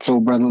 like when I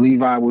told Brother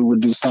Levi we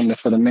would do something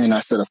for the men, I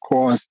said, of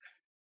course,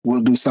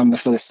 we'll do something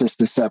for the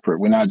sisters separate.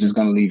 We're not just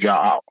going to leave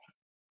y'all out.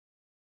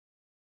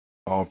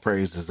 All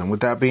praises. And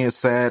with that being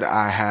said,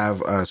 I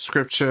have a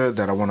scripture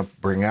that I want to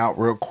bring out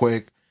real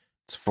quick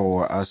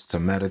for us to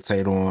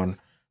meditate on.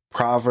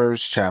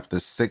 Proverbs chapter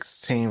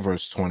 16,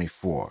 verse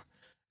 24.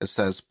 It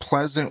says,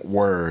 pleasant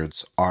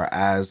words are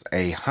as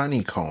a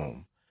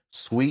honeycomb,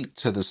 sweet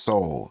to the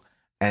soul,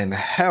 and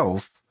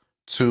health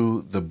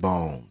to the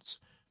bones.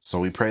 So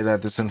we pray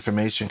that this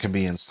information can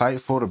be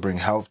insightful to bring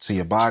health to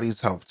your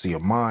bodies, health to your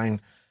mind,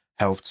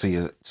 health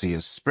to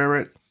your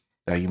spirit,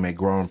 that you may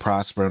grow and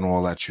prosper in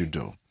all that you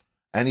do.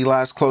 Any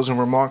last closing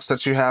remarks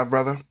that you have,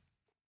 brother?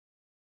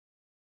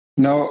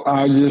 No,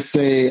 I just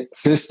say,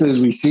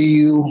 sisters, we see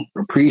you,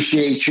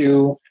 appreciate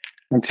you,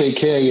 and take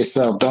care of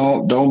yourself.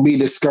 Don't be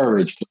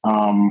discouraged.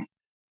 It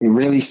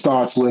really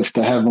starts with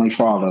the Heavenly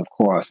Father, of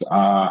course.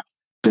 The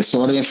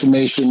sort of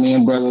information me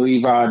and Brother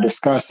Levi are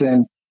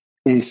discussing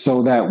is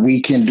so that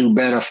we can do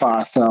better for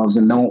ourselves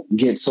and don't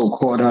get so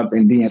caught up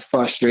in being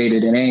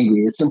frustrated and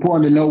angry. It's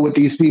important to know what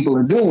these people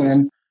are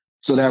doing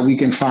so that we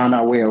can find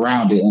our way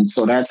around it. And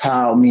so that's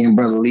how me and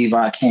Brother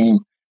Levi came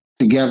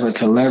together,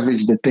 to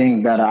leverage the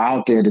things that are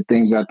out there, the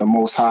things that the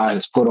Most High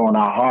has put on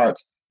our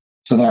hearts,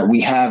 so that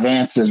we have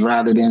answers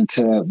rather than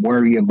to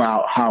worry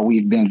about how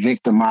we've been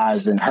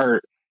victimized and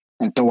hurt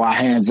and throw our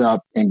hands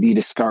up and be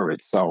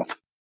discouraged. So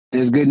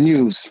there's good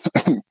news.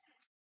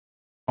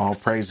 All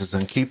praises.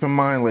 And keep in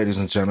mind, ladies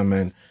and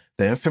gentlemen,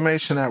 the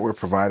information that we're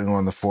providing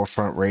on the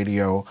Forefront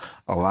Radio,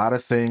 a lot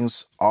of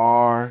things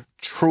are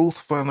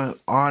truthful and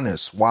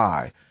honest.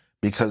 Why?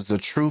 Because the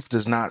truth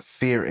does not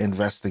fear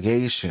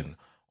investigation.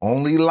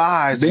 Only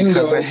lies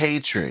because of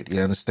hatred.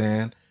 You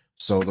understand?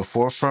 So the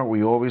Forefront,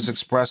 we always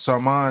express our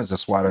minds.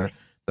 That's why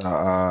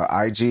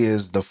the IG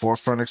is the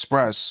Forefront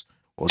Express.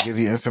 We'll give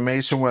you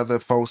information whether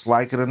folks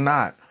like it or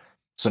not.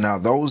 So now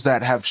those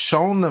that have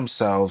shown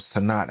themselves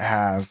to not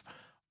have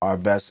our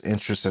best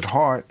interests at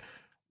heart,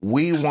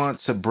 we want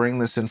to bring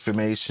this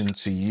information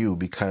to you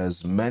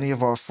because many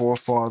of our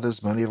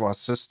forefathers, many of our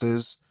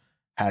sisters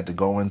had to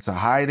go into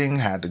hiding,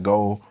 had to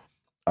go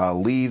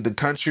leave the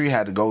country,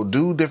 had to go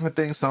do different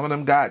things. Some of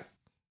them got,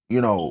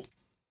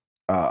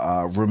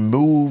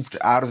 removed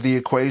out of the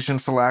equation,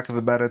 for lack of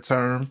a better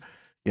term.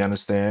 You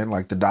understand?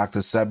 Like the Dr.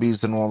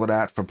 Sebis and all of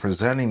that, for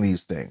presenting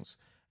these things.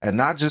 And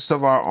not just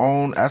of our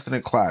own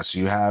ethnic class.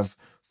 You have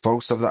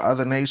folks of the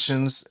other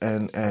nations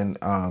and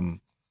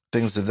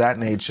things of that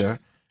nature,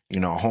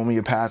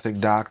 homeopathic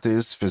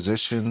doctors,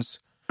 physicians,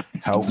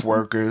 health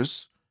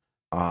workers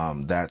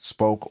that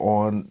spoke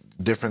on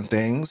different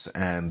things,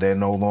 and they're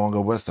no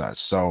longer with us.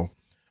 So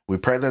we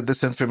pray that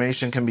this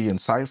information can be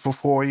insightful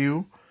for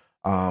you.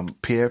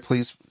 Pierre,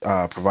 please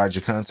provide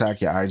your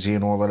contact, your IG,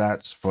 and all of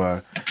that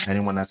for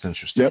anyone that's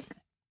interested. Yep.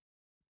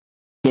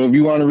 So if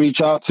you want to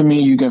reach out to me,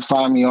 you can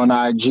find me on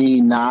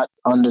IG,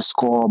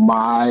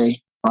 not_my_rest.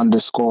 And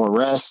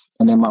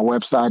then my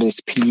website is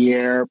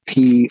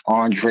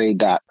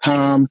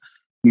pierrepandre.com.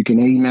 You can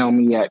email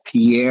me at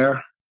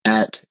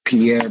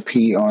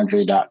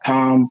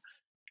pierrepandre.com.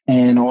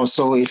 And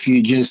also, if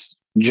you just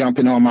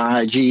jumping on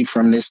my IG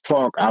from this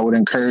talk, I would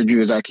encourage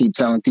you, as I keep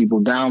telling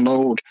people,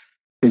 download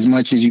as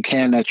much as you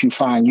can that you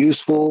find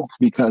useful,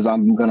 because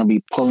I'm going to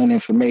be pulling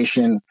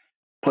information,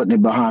 putting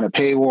it behind a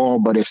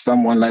paywall. But if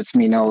someone lets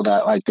me know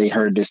that like they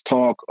heard this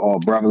talk, or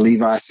Brother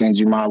Levi sends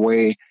you my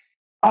way,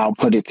 I'll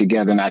put it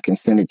together and I can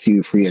send it to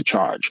you free of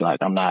charge.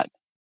 Like, I'm not,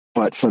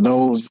 but for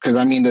those, because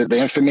I mean, the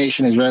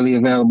information is readily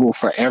available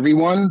for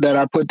everyone that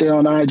I put there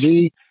on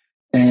IG.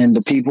 And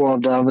the people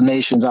of the other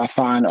nations, I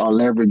find, are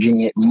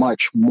leveraging it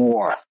much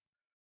more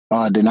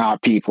than our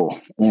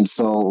people. And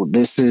so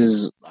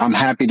I'm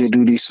happy to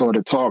do these sort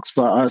of talks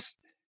for us.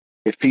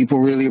 If people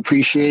really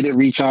appreciate it,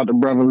 reach out to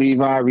Brother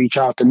Levi, reach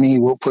out to me.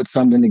 We'll put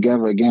something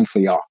together again for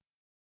y'all.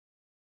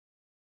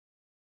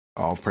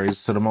 All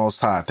praise to the Most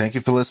High. Thank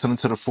you for listening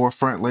to The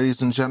Forefront,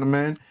 ladies and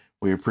gentlemen.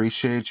 We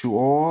appreciate you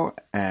all,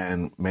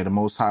 and may the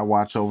Most High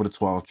watch over the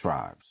 12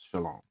 tribes.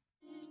 Shalom.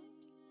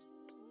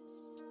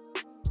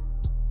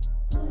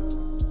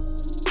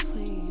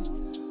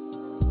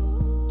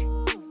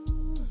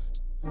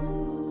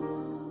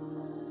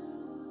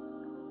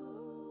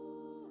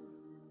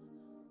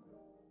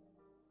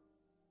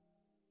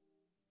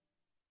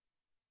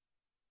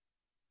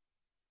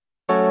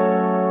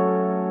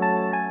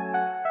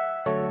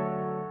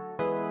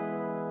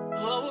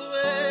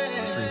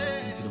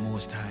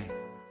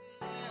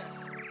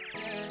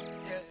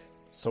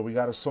 So we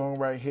got a song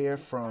right here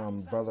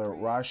from Brother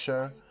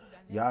Rasha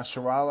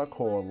Yasharala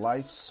called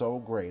Life So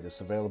Great. It's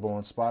available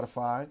on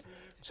Spotify.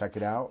 Check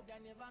it out.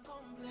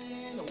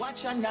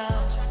 Watch her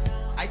now.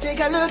 I take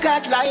a look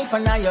at life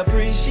and I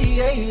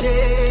appreciate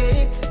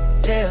it.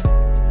 Yeah.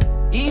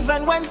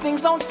 Even when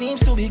things don't seem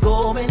to be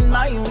going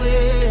my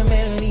way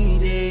many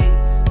days.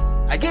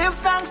 I give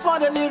thanks for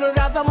the little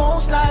that the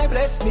Most High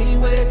bless me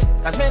with.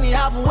 Cause many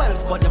have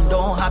wealth but them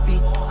don't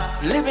happy.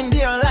 Living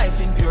their life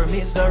in pure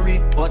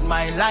misery. But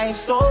my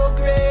life's so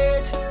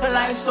great,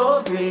 life's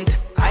so great.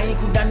 I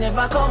could have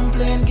never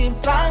complain, give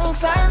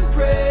thanks and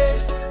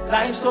praise.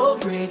 Life's so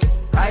great,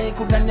 I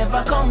could have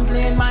never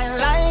complain. My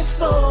life's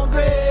so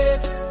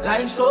great,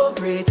 life's so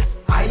great.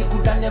 I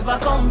could have never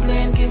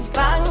complain, give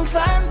thanks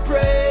and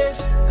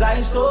praise.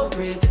 Life's so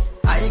great,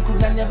 I could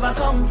have never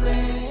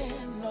complain.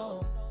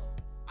 No,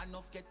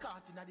 enough get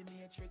caught in the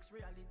matrix.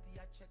 Reality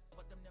I check,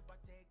 but them never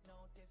take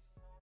notice.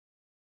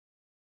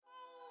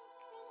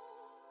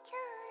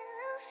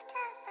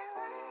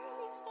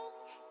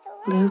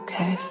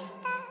 Lucas.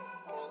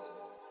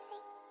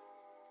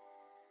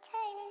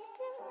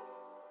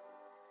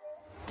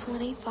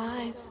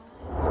 $25.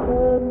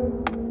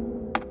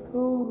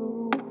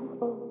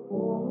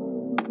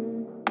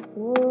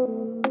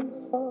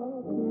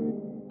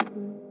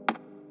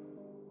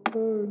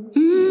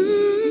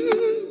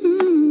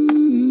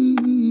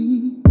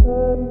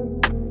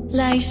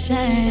 Light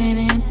shining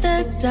in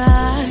the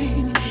dark.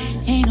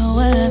 Ain't no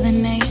other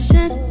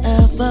nation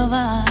above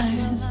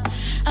ours.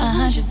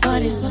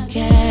 144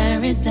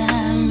 karat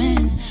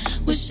diamonds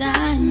were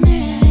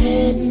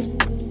shining.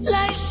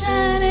 Light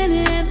shining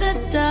in the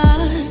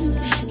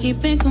dark.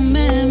 Keeping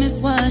commandments,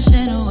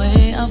 washing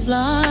away our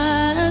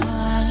flaws.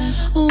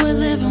 We're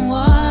living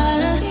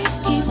water,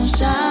 keep on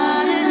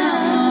shining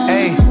on.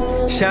 Hey,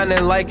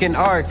 shining like an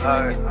arc.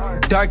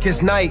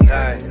 Darkest night.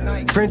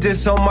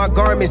 Fringes on my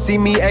garment, see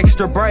me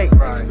extra bright.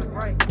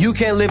 You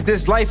can't live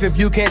this life if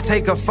you can't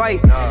take a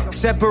fight.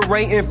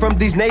 Separating from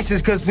these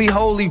nations cause we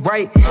holy,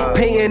 right?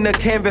 Painting a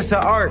canvas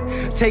of art.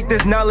 Take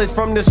this knowledge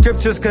from the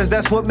scriptures cause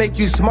that's what make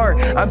you smart.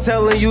 I'm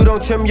telling you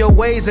don't trim your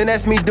ways and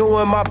that's me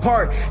doing my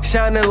part.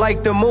 Shining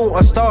like the moon,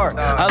 a star,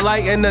 a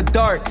light in the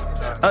dark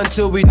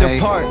until we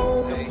depart.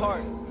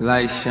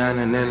 Light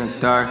shining in the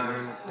dark.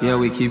 Yeah,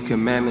 we keep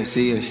commandments,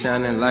 see it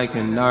shining like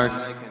an arc.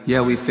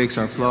 Yeah, we fix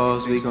our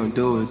flaws, we gon'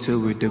 do it till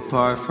we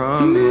depart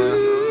from here.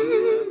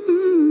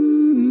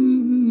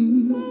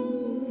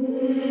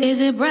 Is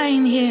it bright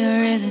in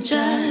here or is it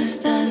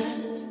just us?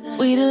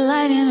 We the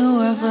light in a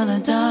world full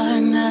of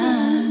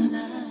darkness.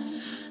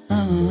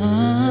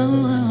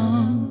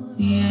 Oh,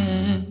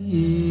 yeah,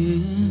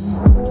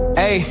 yeah.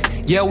 Hey,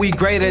 yeah, we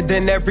greater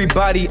than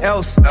everybody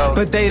else,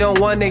 but they don't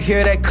wanna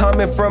hear that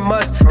coming from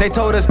us. They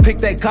told us pick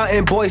that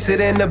cotton boy,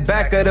 sit in the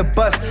back of the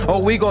bus, or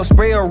we gon'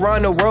 spray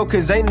around the world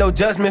cause ain't no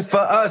judgment for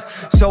us.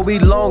 So we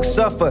long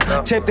suffer,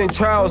 tempting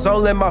trials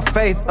all in my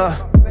faith.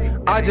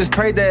 I just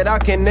pray that I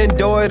can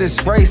endure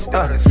this race.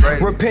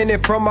 Repenting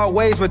from my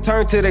ways,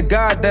 return to the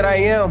God that I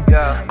am.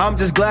 I'm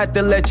just glad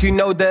to let you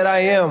know that I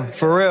am,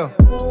 for real.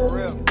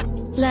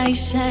 Light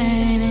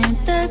shining in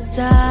the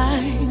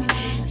dark.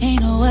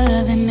 Ain't no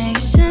other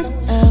nation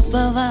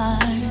above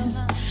ours.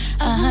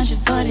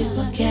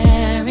 144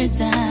 karat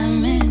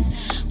diamonds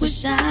were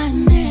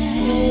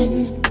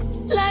shining.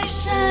 Light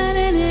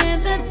shining in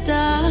the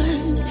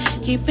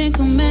dark. Keeping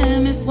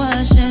commandments,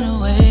 washing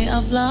away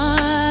our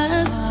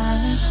flaws.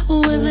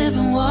 We're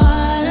living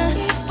water,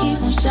 keep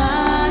on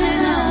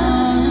shining on.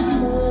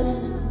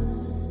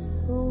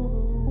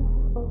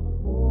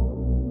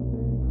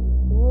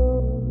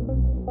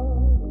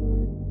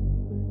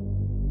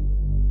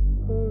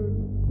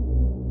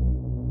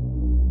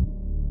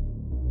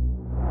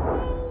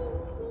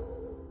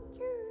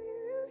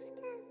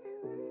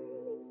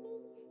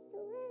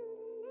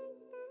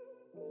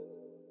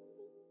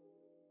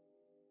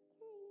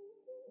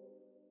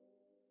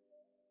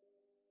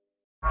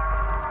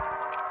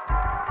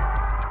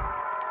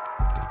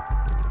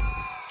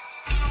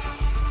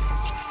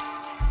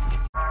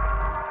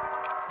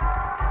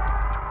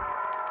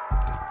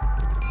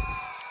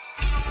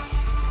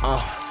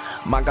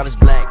 My God is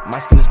black, my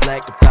skin is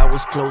black, the power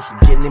is close, we're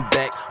getting it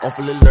back. On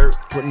full alert,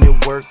 putting in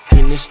work,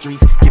 in the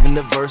streets, giving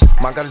the verse.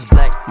 My God is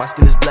black, my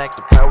skin is black,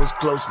 the power is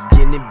close, we're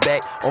getting it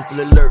back. On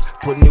full alert,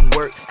 putting in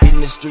work,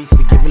 hitting the streets,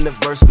 we giving the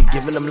verse, we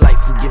giving them life,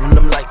 we giving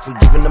them life, we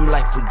giving them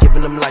life, we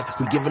giving them life,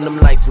 we giving them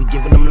life, we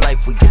giving them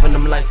life, we giving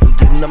them life, we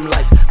giving them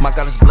life. My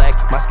God is black,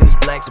 my skin is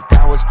black, the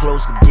power is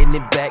close, we're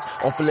getting it back.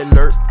 On full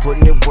alert,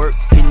 putting in work,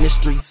 hitting the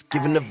streets,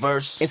 giving the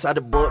verse. Inside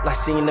the book, like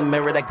seeing the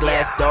mirror, that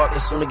glass dark.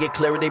 As soon as get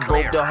clearer, they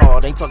broke the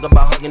heart. Ain't talking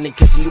about hugging and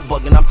kissing, you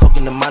bugging. I'm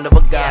talking the mind of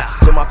a God.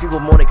 So my people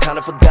more than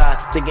counting for God,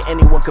 thinking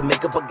anyone could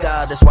make up a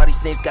God. That's why these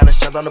saints gotta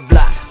shut down the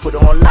block, put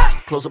it on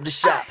lock, close up the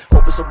shop,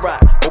 hope it's a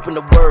rock, open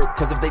the word.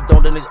 Cause if they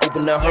don't, then it's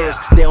open the hers.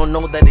 They don't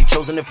know that they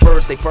chosen it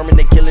first. They firming,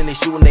 they killing, they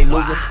shooting, they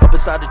losing. Up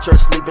inside the church,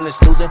 sleeping and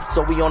snoozing.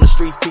 So we on the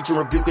streets, teaching,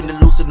 rebuking, and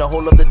loosing. The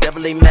whole of the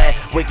devil ain't mad.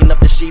 Waking up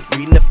the sheep,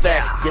 reading the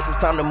facts. Yes, it's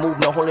time to move,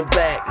 no holding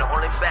back.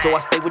 So I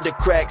stay with the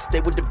crack,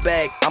 stay with the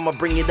bag. I'ma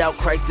bring it out,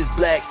 Christ is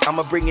black.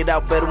 I'ma bring it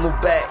out, better move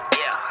back.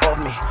 Of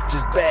me,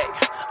 just back.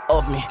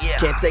 Of me,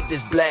 can't take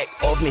this black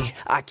of me.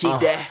 I keep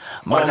that.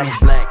 My God is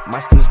black, my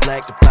skin is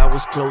black, the power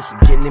is close,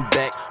 we're getting it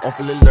back. On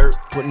full alert,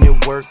 putting in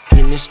work,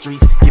 in the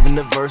streets, giving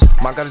the verse.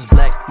 My God is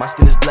black, my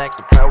skin is black,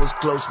 the power is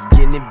close, we're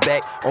getting it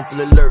back. On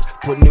full alert,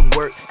 putting in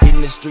work,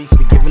 hitting the streets,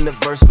 we giving the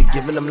verse, we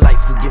giving them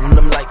life, we giving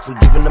them life, we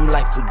giving them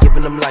life, we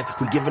giving them life,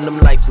 we giving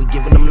them life, we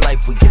giving them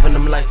life, we giving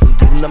them life, we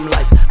giving them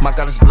life. My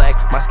God is black,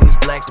 my skin is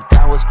black, the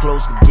power is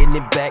close, we're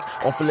getting it back.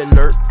 On full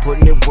alert,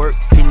 putting in work,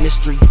 hitting the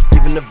streets,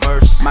 giving the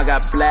verse. My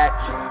God black,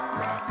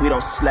 we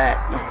don't slack.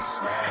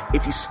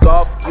 If you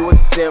scoff, you a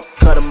simp.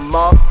 Cut them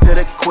off to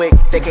the quick.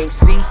 They can't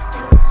see,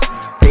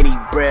 they need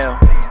braille.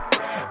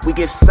 We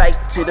give sight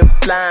to the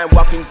blind,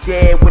 walking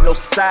dead with no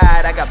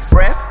side. I got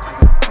breath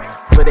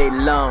for they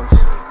lungs.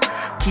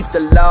 Keep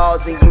the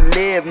laws and you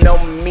live. No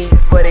meat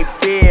for they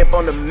bib.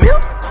 On the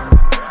milk,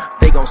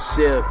 they gon'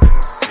 sip.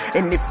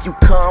 And if you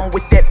come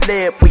with that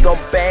lip, we gon'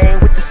 bang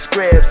with the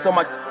scripts.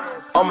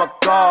 Oh my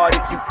God,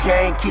 if you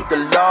can't keep the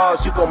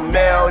laws, you gon'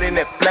 melt in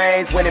that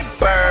flames when it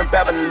burn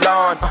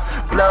Babylon.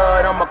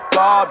 Blood on my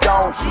God,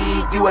 don't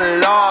heed, you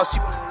a loss.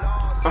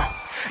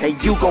 And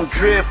you gon'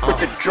 drift with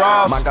the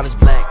draws. My God is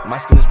black, my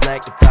skin is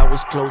black, the power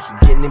is close, we're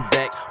getting it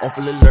back. On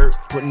full alert,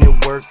 putting in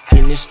work,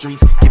 in the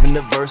streets, giving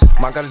the verse.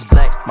 My God is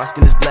black, my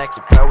skin is black, the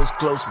power is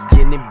close, we're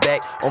getting it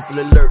back. On full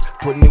alert,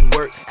 putting in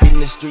work, hitting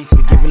the streets,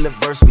 we giving the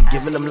verse, we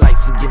giving them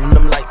life, we giving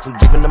them life, we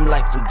giving them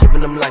life, we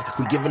giving them life,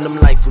 we giving them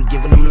life, we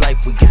giving them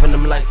life, we giving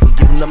them life, we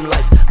giving them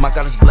life. My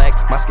God is black,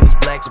 my skin is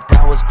black, the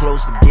power is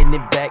close, we're getting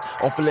it back.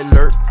 On full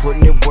alert,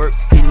 putting in work,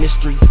 hitting the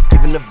streets,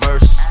 giving the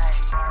verse.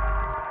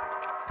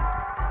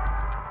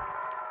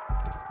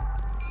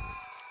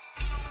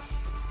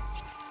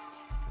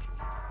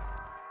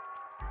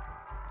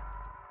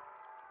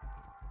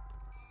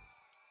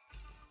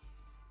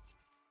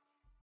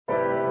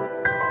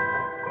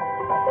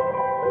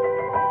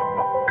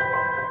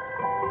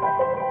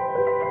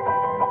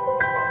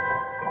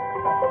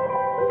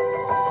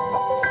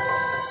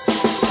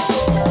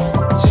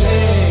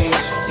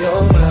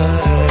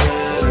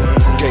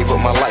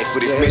 My life for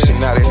this mission,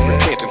 now this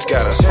repentance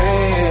gotta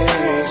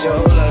change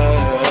your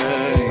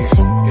life.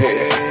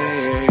 Yeah.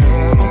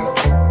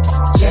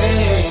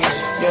 Change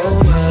your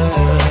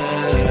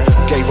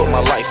mind. Gave up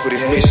my life for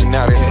this mission,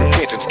 now this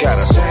repentance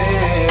gotta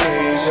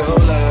change your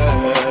life.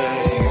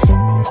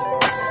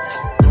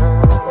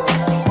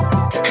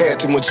 Had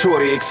to mature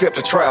to accept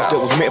the trials that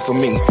was meant for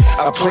me.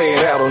 I play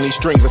it out on these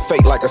strings of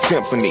fate like a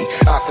symphony.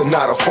 I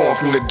sonata form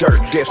from the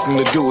dirt,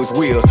 destined to do his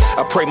will.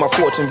 I pray my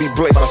fortune be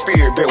blessed, my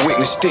spirit bear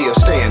witness still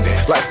standing.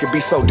 Life could be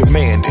so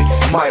demanding.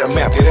 Might have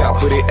mapped it out,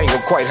 but it ain't go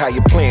quite how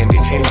you planned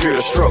it. Endure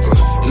the struggle,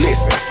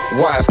 listen,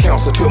 wise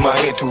counsel to my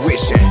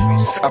intuition.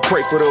 I pray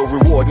for the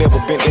reward,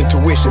 never been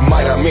intuition,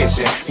 might I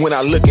mention. When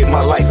I look at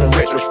my life in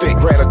retrospect,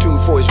 gratitude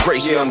for his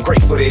grace. Yeah, I'm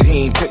grateful that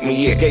he ain't took me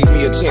yet. Gave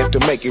me a chance to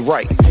make it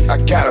right. I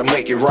gotta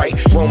make it right.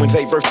 Romans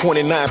 8 verse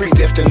 29,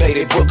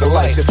 predestinated book of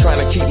life. Just trying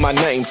to keep my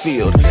name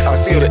sealed. I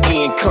feel the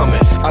end coming.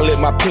 I let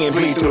my pen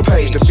bleed through the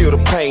page to feel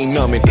the pain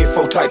numbing.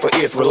 Info type of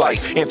Israelite.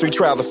 And 3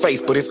 trials of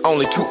faith, but it's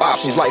only 2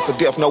 options. Life or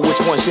death, know which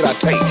one should I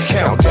take?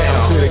 Countdown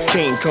to the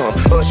king come.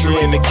 Usher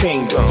in the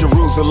kingdom.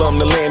 Jerusalem,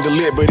 the land of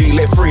liberty.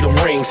 Let freedom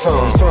ring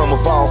some. Some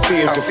of all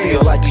fears to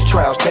feel like these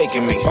trials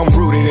taking me. I'm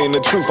rooted in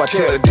the truth. I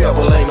tell the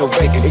devil ain't no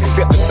vacant.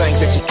 Accept the things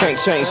that you can't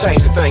change.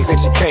 Change the things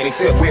that you can't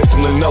accept.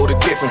 Wisdom to know the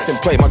difference and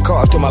play my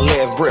cards to my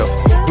last breath.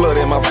 Blood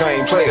in my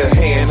vein, play the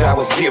hand I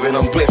was given.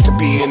 I'm blessed to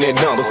be in that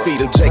number.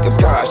 Feet of Jacob,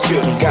 God's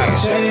children. Gotta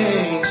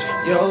change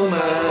your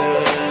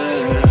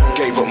mind.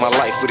 Gave up my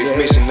life for this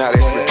mission, now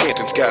this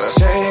repentance. Gotta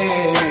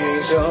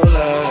change your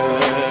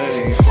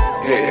life.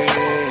 Yeah.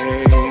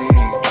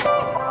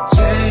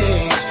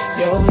 Change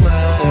your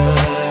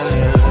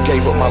mind.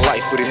 Gave up my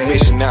life for this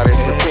mission, now this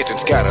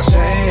repentance. Gotta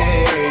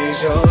change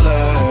your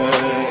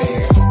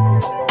life.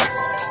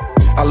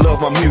 I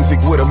love my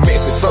music with a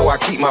method, so I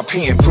keep my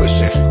pen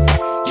pushing.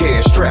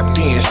 Yeah, strapped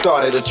in,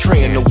 started a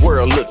trend, the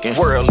world looking.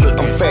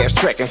 I'm fast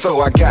track, and so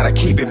I gotta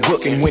keep it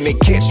booking. When they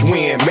catch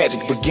wind,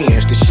 magic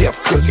begins, the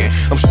chef cooking.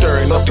 I'm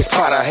stirring up this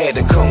pot, I had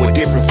to come with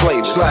different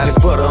flavors. Slide this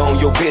butter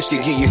on your biscuit,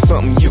 give you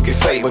something you can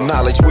savor.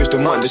 Knowledge,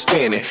 wisdom,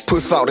 understanding,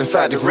 put salt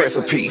inside this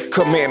recipe.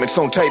 Commandments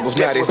on tables,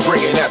 now that's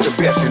bringing out the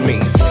best in me.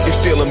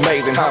 It's still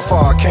amazing how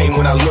far I came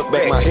when I look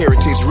back. My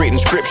heritage written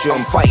scripture,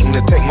 I'm fighting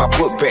to take my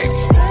book back.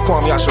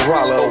 Kwame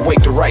Yasharala, awake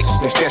to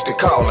righteousness, that's the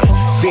calling.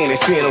 Sin is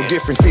sin, no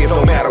difference is,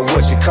 no matter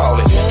what you call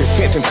it. The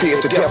sentence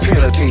is the death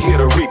penalty, hear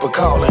the reaper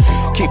calling.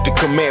 Keep the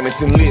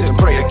commandments and live and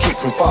pray to keep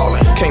from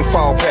falling. Can't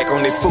fall back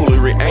on that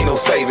foolery, ain't no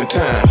saving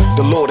time.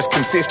 The Lord is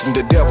consistent,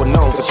 the devil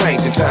known for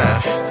changing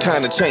time.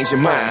 Time to change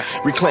your mind,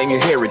 reclaim your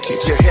heritage.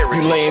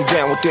 You laying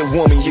down with that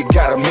woman, you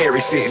gotta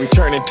marry sis.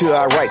 Returning to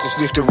our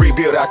righteousness to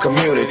rebuild our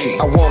community.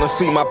 I wanna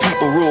see my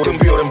people rule, the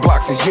building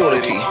blocks is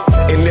unity.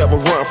 And never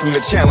run from the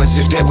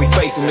challenges that we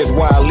facing. That's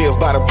why I live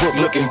by the book,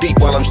 looking deep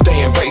while I'm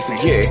staying basic.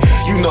 Yeah,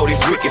 you know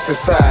this wicked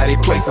society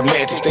play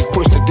semantics. They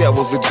push the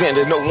devil's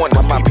agenda, no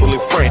wonder my people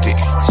is frantic.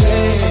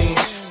 Change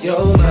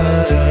your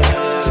mind.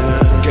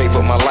 Gave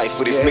up my life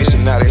for this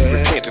mission, now this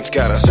repentance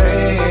gotta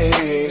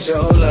change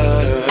your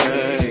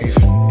life.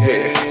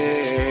 Yeah.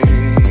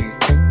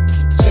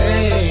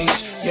 Change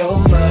your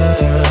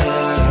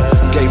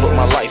mind. Gave up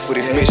my life for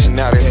this mission,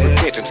 now this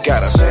repentance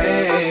gotta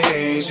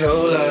change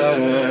your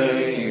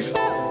life.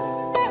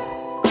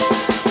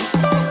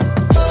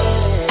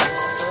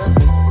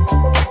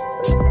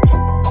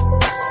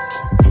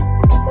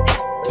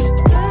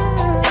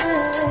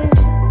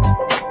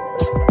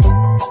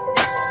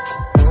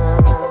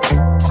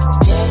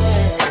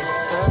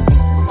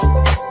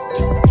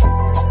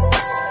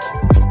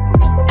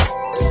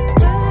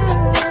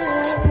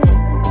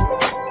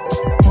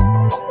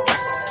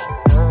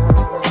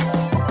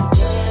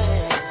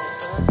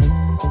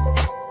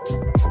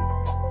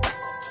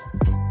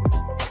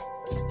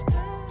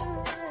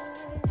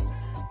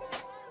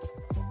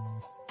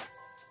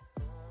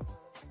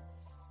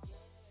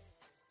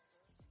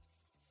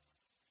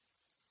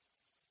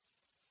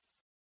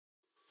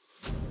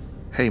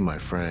 Hey, my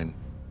friend,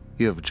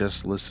 you have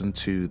just listened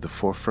to The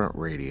Forefront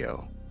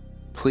Radio.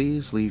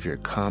 Please leave your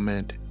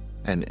comment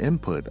and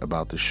input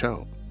about the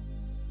show,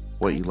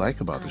 what you like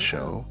about the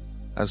show,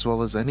 as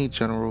well as any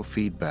general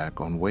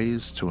feedback on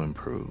ways to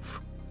improve.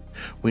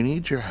 We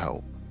need your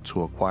help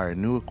to acquire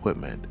new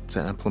equipment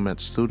to implement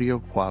studio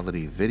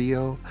quality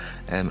video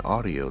and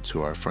audio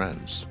to our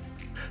friends.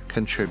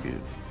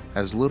 Contribute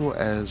as little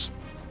as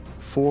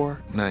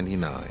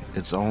 $4.99.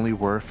 It's only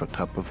worth a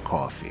cup of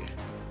coffee.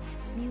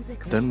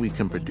 Then we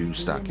can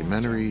produce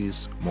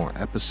documentaries, more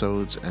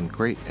episodes, and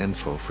great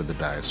info for the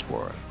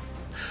diaspora.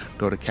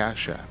 Go to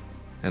Cash App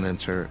and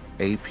enter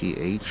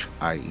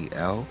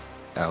APHIELLEVI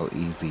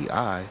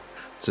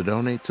to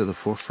donate to the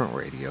Forefront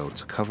Radio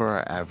to cover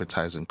our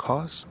advertising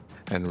costs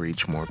and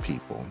reach more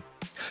people.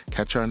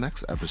 Catch our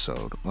next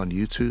episode on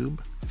YouTube,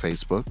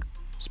 Facebook,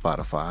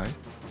 Spotify,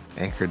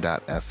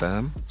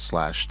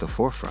 Anchor.fm/The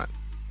Forefront.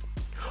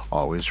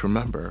 Always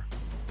remember,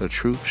 the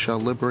truth shall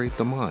liberate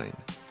the mind.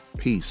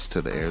 Peace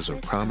to the heirs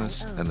of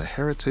promise and the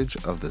heritage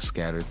of the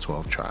scattered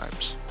 12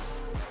 tribes.